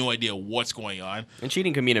 So I have no idea what's going on. And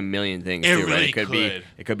cheating can mean a million things, too, really right?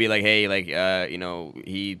 It could be like, hey, like,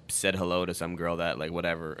 he said hello to some girl that, like,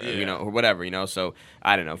 whatever, or whatever, So,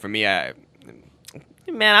 I don't know. For me,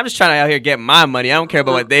 man, I'm just trying to out here get my money. I don't care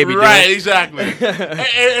about what they be doing. Right, exactly. And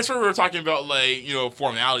that's what we were talking about, like,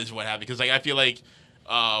 formalities and what have you. Because, like, I feel like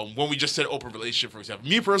when we just said open relationship, for example,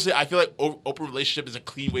 me personally, I feel like open relationship is a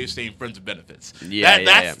clean way of saying friends with benefits.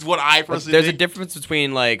 That's what I personally There's think. A difference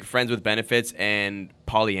between, like, friends with benefits and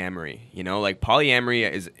polyamory. Like,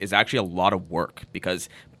 polyamory is actually a lot of work because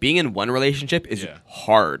being in one relationship is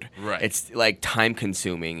hard. Right. It's, like, time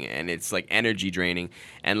consuming and it's, like, energy draining.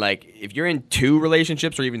 And, like, if you're in 2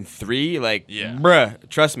 relationships or even 3, like, bruh,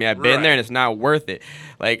 trust me, I've been there and it's not worth it.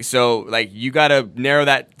 Like, so, like, you got to narrow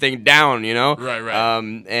that thing down, Right.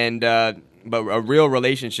 But a real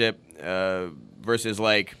relationship versus,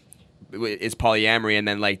 like, is polyamory, and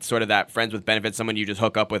then, like, sort of that friends with benefits, someone you just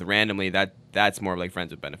hook up with randomly, that's more like friends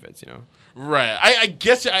with benefits, Right. I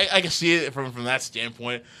guess I can see it from that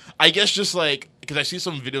standpoint. I guess just, like, because I see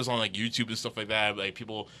some videos on, like, YouTube and stuff like that, like,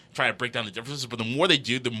 people trying to break down the differences, but the more they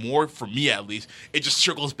do, the more, for me at least, it just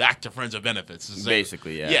circles back to friends with benefits. It's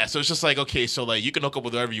basically, like, yeah, so it's just like, okay, so, like, you can hook up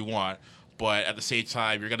with whoever you want, but at the same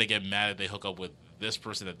time, you're going to get mad if they hook up with this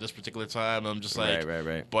person at this particular time. I'm just like,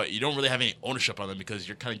 right. But you don't really have any ownership on them because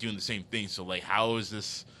you're kind of doing the same thing. So, like, how is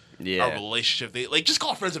this our relationship? Just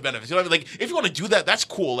call it friends with benefits. You know what I mean? Like, if you want to do that, that's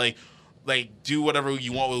cool. Like, do whatever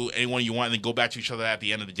you want with anyone you want and then go back to each other at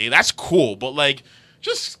the end of the day. That's cool. But, like,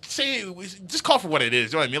 just call it for what it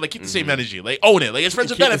is. You know what I mean? Like, keep the same energy. Like, own it. Like, it's friends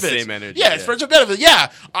with benefits. The same energy, it's friends with benefits.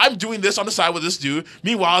 Yeah, I'm doing this on the side with this dude.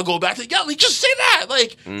 Meanwhile, I'll go back to like, just say that.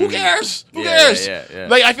 Like, who cares? Who cares? Yeah.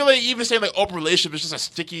 Like, I feel like even saying like open relationship is just a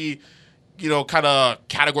sticky, kind of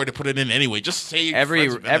category to put it in anyway. Just say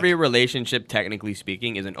every relationship, technically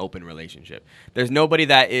speaking, is an open relationship. There's nobody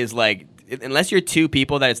that is like, unless you're 2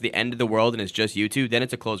 people that it's the end of the world and it's just you 2, then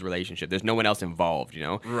it's a closed relationship. There's no one else involved,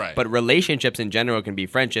 Right. But relationships in general can be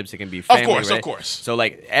friendships. It can be family. Of course. So,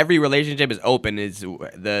 like, every relationship is open. Is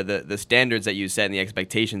the standards that you set and the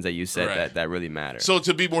expectations that you set that really matter. So,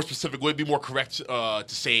 to be more specific, would it be more correct to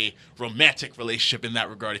say romantic relationship in that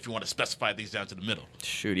regard if you want to specify these down to the middle?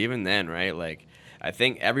 Shoot, even then, right? Like, I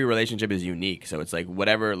think every relationship is unique. So it's like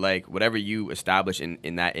whatever you establish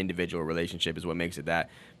in that individual relationship is what makes it that.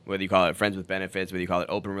 Whether you call it friends with benefits, whether you call it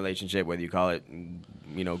open relationship, whether you call it,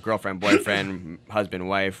 girlfriend, boyfriend, husband,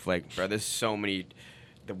 wife, like, bro, there's so many.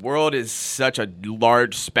 The world is such a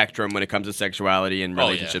large spectrum when it comes to sexuality and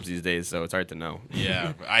relationships these days, so it's hard to know.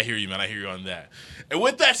 Yeah, I hear you, man. I hear you on that. And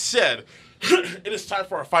with that said, it is time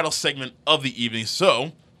for our final segment of the evening.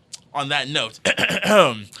 So, on that note,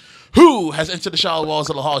 who has entered the shallow walls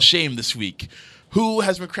of the Hall of Shame this week? Who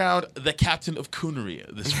has been crowned the captain of coonery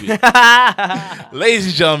this week? Ladies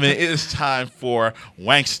and gentlemen, it is time for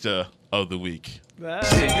Wankster of the Week.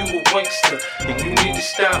 Say you a wankster and you need to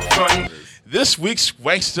stop fronting. This week's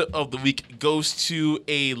Wankster of the Week goes to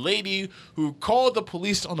a lady who called the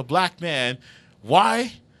police on a black man.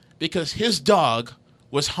 Why? Because his dog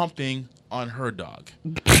was humping on her dog.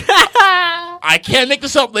 I can't make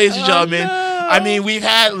this up, ladies and gentlemen. No. I mean, we've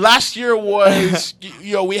had last year was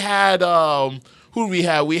we had who do we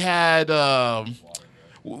have? We had the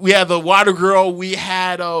Water Girl. We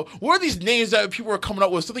had what are these names that people are coming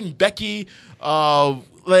up with? Something Becky.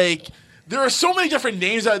 There are so many different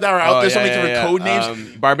names that are out there. So many different code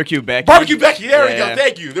names. Barbecue Becky. Barbecue Becky. There we go.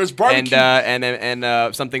 Thank you. There's barbecue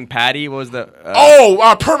and something Patty. What was the?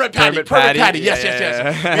 Permit Patty. Permit Patty. Yes.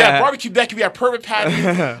 We have Barbecue Becky. We have Permit Patty.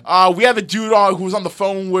 We have a dude who was on the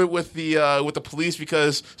phone with the police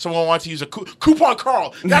because someone wanted to use a coupon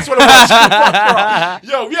Carl. That's what it was. Coupon Carl.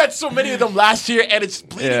 Yo, we had so many of them last year, and it's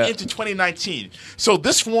bleeding into 2019. So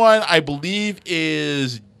this one, I believe,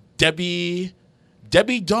 is Debbie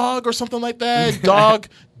Dog or something like that. Dog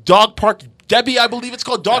Park Debbie, I believe it's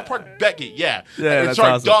called Dog Park Becky. Yeah, that's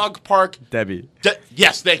awesome. Dog Park Debbie.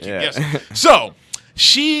 Yes, thank you. Yeah. Yes. So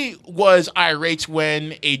she was irate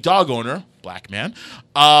when a dog owner black man,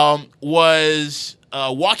 was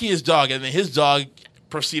walking his dog, and then his dog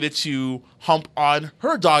proceeded to hump on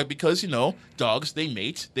her dog because, dogs, they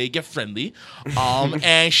mate, they get friendly.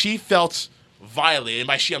 And she felt violated. And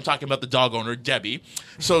by she, I'm talking about the dog owner, Debbie.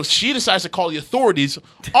 So she decides to call the authorities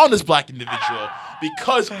on this black individual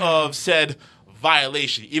because of said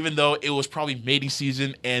violation, even though it was probably mating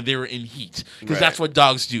season and they were in heat, because that's what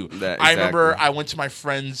dogs do. I remember I went to my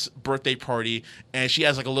friend's birthday party, and she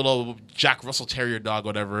has like a little Jack Russell Terrier dog,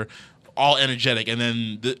 whatever, all energetic, and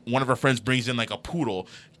then one of her friends brings in like a poodle,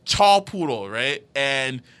 tall poodle, right?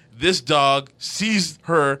 And this dog sees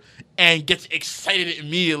her and gets excited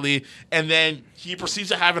immediately, and then he proceeds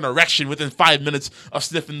to have an erection within 5 minutes of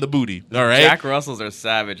sniffing the booty. All right, Jack Russells are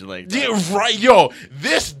savage, like that. Yeah, right, yo.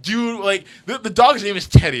 This dude, like, the dog's name is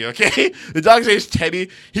Teddy. Okay, the dog's name is Teddy.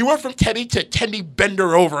 He went from Teddy to Teddy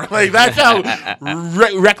Bender over. Like, that's how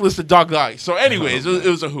reckless the dog got. So, anyways, it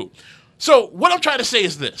was a hoop. So, what I'm trying to say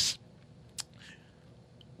is this.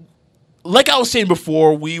 Like I was saying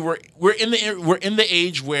before, we're in the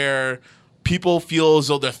age where people feel as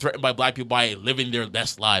though they're threatened by black people by living their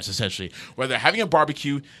best lives, essentially. Whether they're having a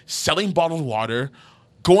barbecue, selling bottled water,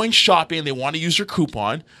 going shopping, they want to use your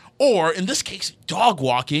coupon, or in this case, dog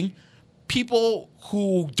walking. People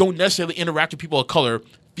who don't necessarily interact with people of color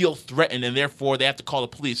feel threatened, and therefore they have to call the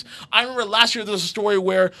police. I remember last year there was a story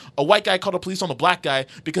where a white guy called the police on a black guy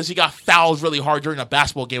because he got fouled really hard during a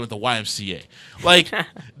basketball game with the YMCA. Like,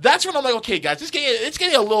 that's when I'm like, okay, guys, it's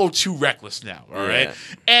getting a little too reckless now, all right? Yeah.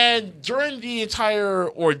 And during the entire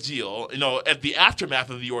ordeal, at the aftermath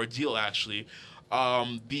of the ordeal, actually,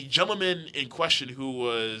 the gentleman in question who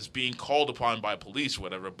was being called upon by police,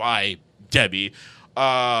 whatever, by Debbie,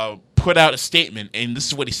 put out a statement, and this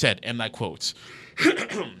is what he said, and I quote,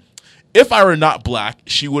 "If I were not black,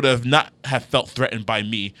 she would not have felt threatened by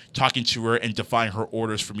me talking to her and defying her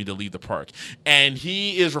orders for me to leave the park." And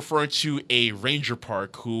he is referring to a ranger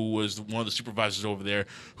park who was one of the supervisors over there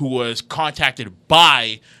who was contacted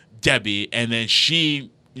by Debbie, and then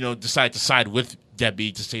she, decided to side with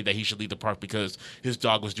Debbie to say that he should leave the park because his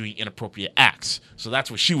dog was doing inappropriate acts. So that's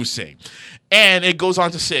what she was saying. And it goes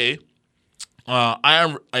on to say, I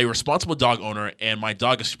am a responsible dog owner, and my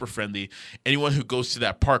dog is super friendly. Anyone who goes to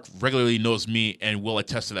that park regularly knows me and will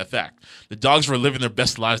attest to that fact. The dogs were living their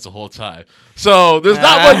best lives the whole time. So there's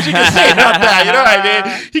not much you can say about that. You know what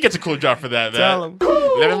I mean? He gets a cool job for that, man. Tell him.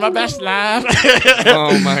 Living my best life.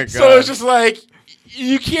 Oh, my God. So it's just like,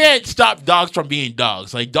 you can't stop dogs from being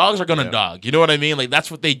dogs. Like, dogs are going to dog. You know what I mean? Like, that's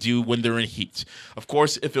what they do when they're in heat. Of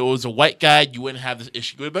course, if it was a white guy, you wouldn't have this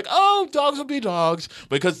issue. You would be like, oh, dogs will be dogs.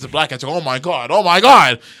 But because it's a black guy, it's like, oh, my God.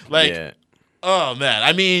 Like, oh, man.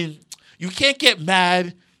 I mean, you can't get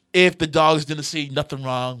mad if the dogs didn't see nothing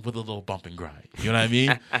wrong with a little bump and grind. You know what I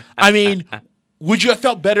mean? I mean, would you have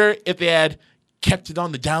felt better if they had kept it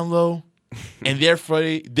on the down low? And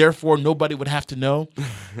therefore, nobody would have to know.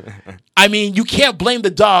 I mean, you can't blame the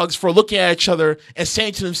dogs for looking at each other and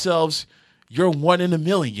saying to themselves, "You're one in a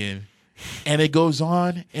million," and it goes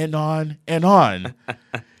on and on and on.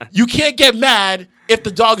 You can't get mad if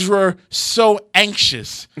the dogs were so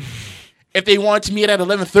anxious, if they wanted to meet at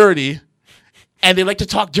 11:30, and they like to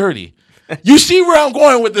talk dirty. You see where I'm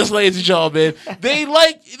going with this, ladies and gentlemen.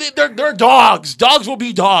 They're dogs. Dogs will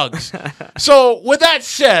be dogs. So with that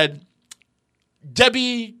said,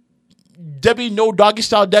 Debbie, no doggy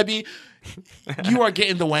style Debbie, you are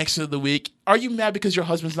getting the wankster of the week. Are you mad because your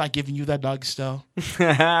husband's not giving you that doggy style?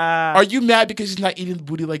 Are you mad because he's not eating the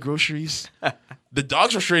booty like groceries? The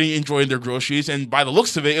dogs are surely enjoying their groceries, and by the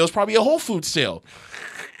looks of it, it was probably a Whole Foods sale.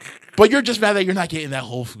 But you're just mad that you're not getting that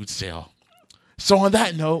Whole Foods sale. So on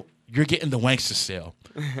that note, you're getting the wankster sale.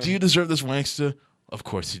 Do you deserve this wankster? Of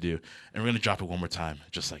course you do. And we're going to drop it one more time,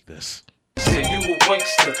 just like this. Say you a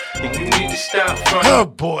wankster and you need to stop. Oh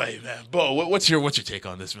boy, man. Bo, what's your take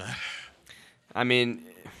on this, man? I mean,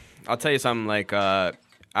 I'll tell you something. Like, I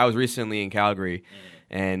was recently in Calgary,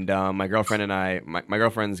 and my girlfriend and I, my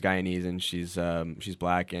girlfriend's Guyanese, and she's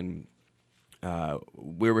black, and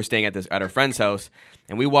we were staying at our friend's house,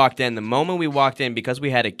 and we walked in. The moment we walked in, because we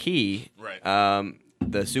had a key, right.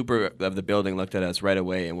 The super of the building looked at us right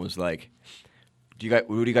away and was like, what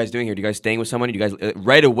are you guys doing here? Do you guys staying with someone? You guys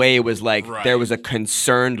right away it was like There was a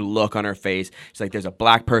concerned look on her face. It's like, there's a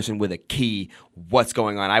black person with a key. What's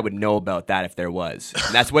going on? I would know about that if there was.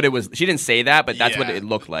 And that's what it was. She didn't say that, but that's what it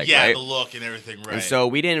looked like. Yeah, right? The look and everything, right? And so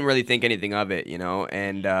we didn't really think anything of it,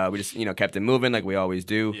 and we just kept it moving like we always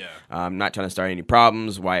do. Yeah. Not trying to start any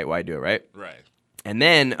problems. Why do it, right? Right. And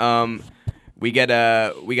then we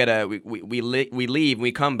leave.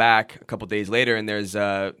 We come back a couple days later, and there's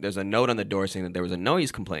a note on the door saying that there was a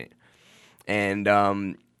noise complaint. And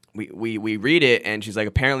we read it, and she's like,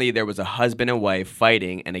 apparently there was a husband and wife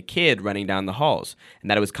fighting and a kid running down the halls, and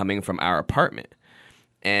that it was coming from our apartment.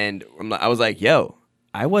 And I was like, yo,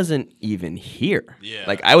 I wasn't even here. Yeah.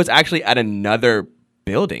 Like, I was actually at another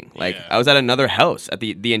building. Like, Yeah. I was at another house at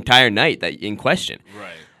the entire night that in question.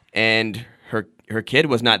 Right. And her kid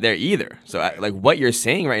was not there either. So, like, what you're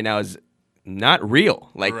saying right now is not real.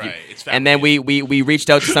 Like, Right. It's and then we fabricated. reached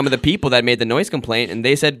out to some of the people that made the noise complaint, and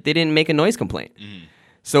they said they didn't make a noise complaint.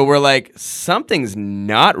 So we're like, something's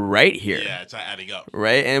not right here. Yeah, it's not adding up.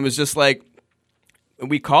 Right? And it was just like,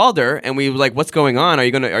 we called her and we were like, what's going on?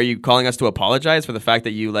 Are you calling us to apologize for the fact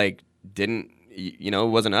that you like didn't, it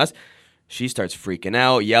wasn't us? She starts freaking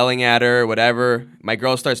out, yelling at her, whatever. My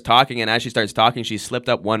girl starts talking, and as she starts talking, she slipped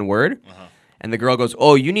up one word. And the girl goes,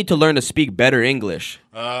 oh, you need to learn to speak better English.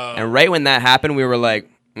 And right when that happened, we were like,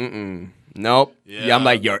 nope. Yeah, I'm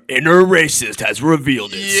like, your inner racist has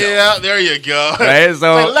revealed itself. Yeah, there you go. Right?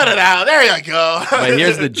 So Like, let it out. There you go. but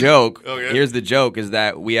here's the joke. Okay. Here's the joke is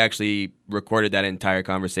that we actually recorded that entire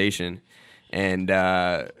conversation, and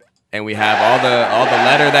we have all the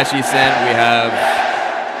letter that she sent. We have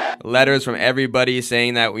letters from everybody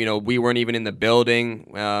saying that we weren't even in the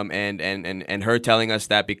building, and her telling us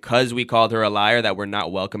that because we called her a liar, that we're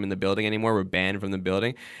not welcome in the building anymore. We're banned from the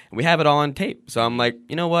building, and we have it all on tape. So I'm like,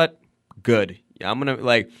 you know what? Good. Yeah, I'm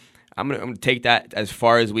gonna take that as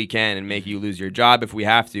far as we can and make you lose your job if we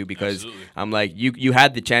have to, because Absolutely. I'm like, you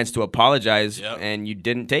had the chance to apologize. Yep. And you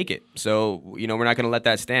didn't take it. So, we're not gonna let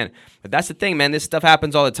that stand. But that's the thing, man. This stuff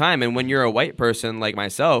happens all the time. And when you're a white person like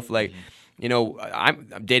myself, like, I'm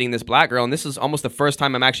dating this black girl, and this is almost the first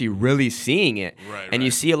time I'm actually really seeing it. Right, and you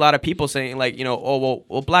right. see a lot of people saying, like, oh,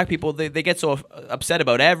 well, black people, they get so upset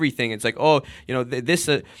about everything. It's like, oh, this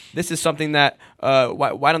is something that,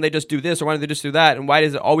 why don't they just do this, or why don't they just do that? And why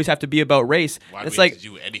does it always have to be about race? Why do It's we like, have to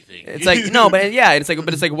do anything? it's like, no, but yeah, it's like,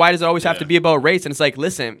 why does it always have to be about race? And it's like,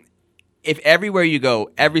 listen, if everywhere you go,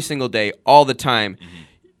 every single day, all the time,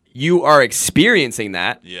 you are experiencing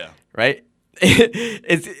that, Yeah. right?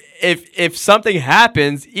 It's if something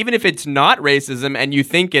happens, even if it's not racism and you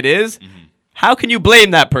think it is, how can you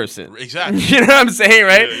blame that person? Exactly. You know what I'm saying,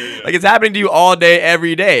 right? Yeah. Like, it's happening to you all day,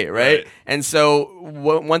 every day, right? Right. And so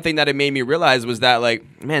one thing that it made me realize was that,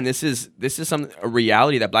 like, man, this is a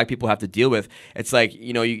reality that black people have to deal with. It's like,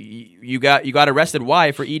 you got arrested.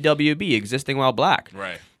 Why? For EWB, existing while black.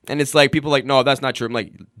 Right. And it's like, people are like, no, that's not true. I'm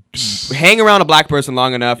like, hang around a black person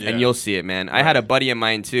long enough Yeah. and you'll see it, man. I had a buddy of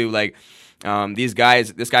mine too, like, this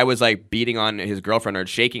guy was like beating on his girlfriend or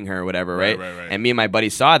shaking her or whatever, right? Right. And me and my buddy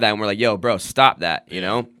saw that and we're like, yo, bro, stop that, you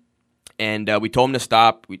know? And we told him to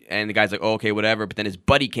stop, and the guy's like, oh, okay, whatever. But then his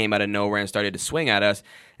buddy came out of nowhere and started to swing at us.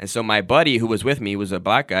 And so my buddy, who was with me, was a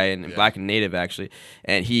black guy, and black and native, actually.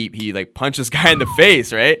 And he like punched this guy in the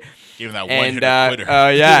face, right? Give him that And one-hitter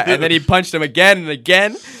quitter. yeah, and then he punched him again and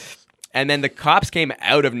again. And then the cops came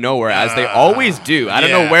out of nowhere, as they always do. I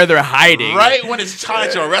don't know yeah. where they're hiding. Right when it's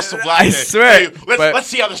time to arrest a black I man. swear, Hey, but- let's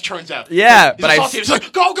see how this turns out. Yeah, He's but assaulting him. He's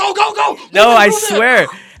like, go. No, Move I it. swear.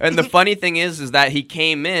 And the funny thing is that he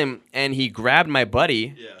came in and he grabbed my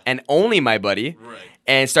buddy, and only my buddy, Right.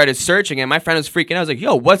 and started searching. And my friend was freaking out. I was like,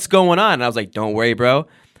 yo, what's going on? And I was like, don't worry, bro.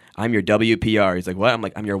 I'm your WPR. He's like, what? I'm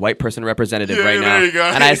like, I'm your white person representative Yeah, right now. there you go.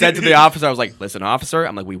 And I said to the officer, I was like, listen, officer,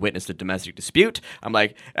 I'm like, we witnessed a domestic dispute. I'm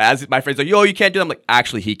like, as my friend's like, yo, you can't do that. I'm like,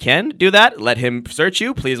 actually, he can do that. Let him search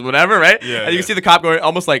you, please, whatever, right? Yeah, and you yeah. can see the cop going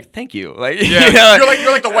almost like, thank you. Like, Yeah, you know,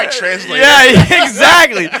 you're like the white translator. yeah,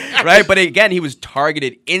 exactly. Right, but again, he was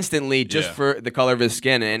targeted instantly just Yeah. for the color of his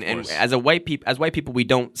skin, and course. as white people, we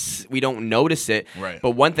don't notice it. Right.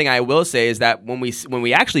 But one thing I will say is that when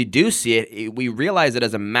we actually do see it, we realize it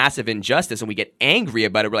as a massive injustice, and we get angry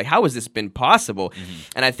about it. We're like, how has this been possible? Mm-hmm.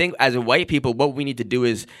 And I think as a white people, what we need to do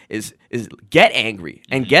is get angry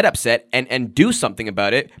and get upset and do something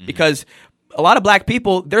about it, because a lot of black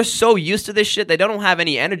people, they're so used to this shit, they don't have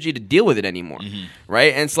any energy to deal with it anymore,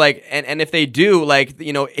 right? And it's like, and if they do, like,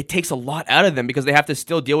 it takes a lot out of them, because they have to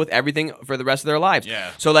still deal with everything for the rest of their lives.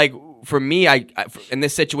 Yeah. So like, for me, I in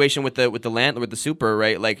this situation with the super,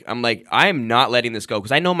 right? Like, I'm like, I'm not letting this go,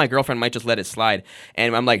 because I know my girlfriend might just let it slide,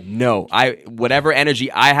 and I'm like, no, whatever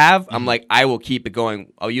energy I have, I'm like, I will keep it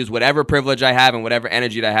going. I'll use whatever privilege I have and whatever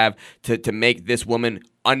energy that I have to make this woman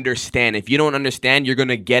understand. If you don't understand, you're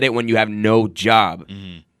gonna get it when you have no job.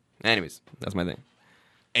 Anyways, that's my thing.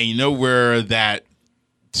 And you know where that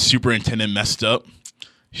superintendent messed up?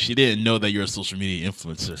 She didn't know that you're a social media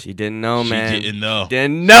influencer. She didn't know, She man. didn't know.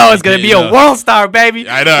 Didn't know it's gonna be didn't a know. world star, baby.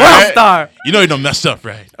 I know, world right? star. You know you done messed up,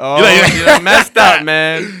 right? Oh, You know- you done messed up,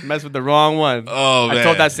 man. Messed with the wrong one. Oh, I man.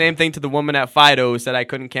 told that same thing to the woman at Fido who said I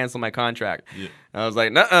couldn't cancel my contract. Yeah. I was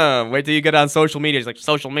like, nuh-uh, wait till you get on social media. He's like,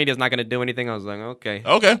 social media's not going to do anything. I was like, okay.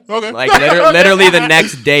 Okay. Like, literally the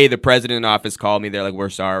next day, the president in office called me. They're like, we're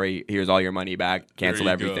sorry. Here's all your money back. Cancel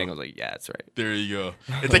everything. Go. I was like, yeah, that's right. There you go.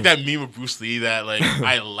 It's like that meme of Bruce Lee that like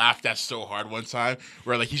I laughed at so hard one time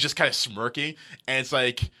where like he's just kind of smirking and it's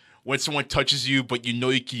like when someone touches you, but you know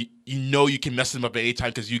you can mess them up at any time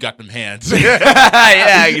because you got them hands. Yeah,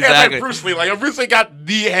 exactly. It's like Bruce Lee. Like Bruce Lee got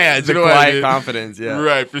the hands. The you know what I quiet mean? confidence, yeah.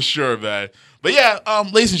 Right, for sure, man. But yeah,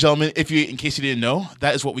 ladies and gentlemen, in case you didn't know,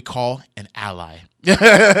 that is what we call an ally.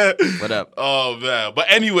 What up? Oh man.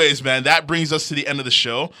 But anyways, man, that brings us to the end of the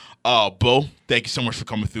show. Bo, thank you so much for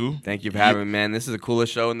coming through. Thank you for having me, man. This is the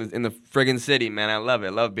coolest show in the friggin' city, man. I love it.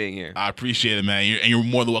 I love being here. I appreciate it, man. You're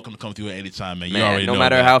more than welcome to come through at any time, man. You Man, already no know,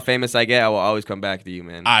 matter man. how famous I get, I will always come back to you,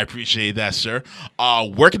 man. I appreciate that, sir.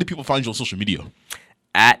 Where can the people find you on social media?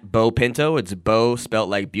 At Bo Pinto. It's Bo spelt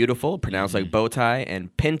like beautiful, pronounced like bow tie,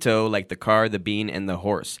 and Pinto like the car, the bean, and the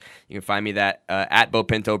horse. You can find me at Bo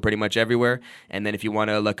Pinto pretty much everywhere. And then if you want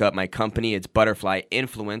to look up my company, it's Butterfly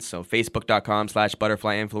Influence. So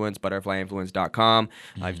facebook.com/Butterfly Influence, butterflyinfluence.com.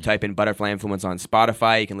 If you type in Butterfly Influence on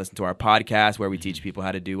Spotify, you can listen to our podcast where we teach people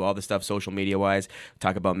how to do all the stuff social media wise. We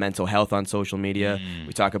talk about mental health on social media.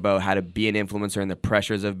 We talk about how to be an influencer and the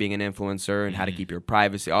pressures of being an influencer and how to keep your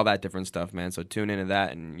privacy, all that different stuff, man. So tune into that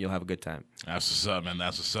and you'll have a good time. That's what's up, man.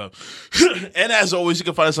 That's what's up. And as always, you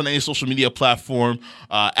can find us on any social media platform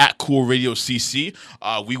at Cool Radio CC.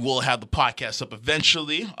 We will have the podcast up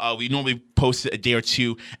eventually. We normally post it a day or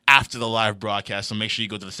two after the live broadcast, so make sure you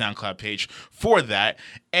go to the SoundCloud page for that.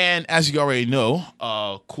 And as you already know,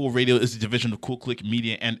 Cool Radio is the division of Cool Click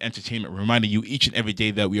Media and Entertainment, reminding you each and every day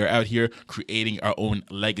that we are out here creating our own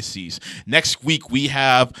legacies. Next week, we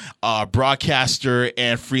have broadcaster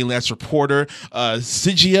and freelance reporter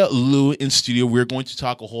Sigia Liu in studio. We're going to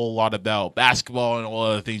talk a whole lot about basketball and all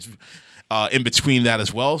other things in between that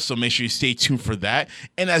as well. So make sure you stay tuned for that.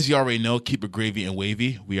 And as you already know, keep it gravy and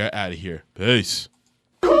wavy. We are out of here. Peace.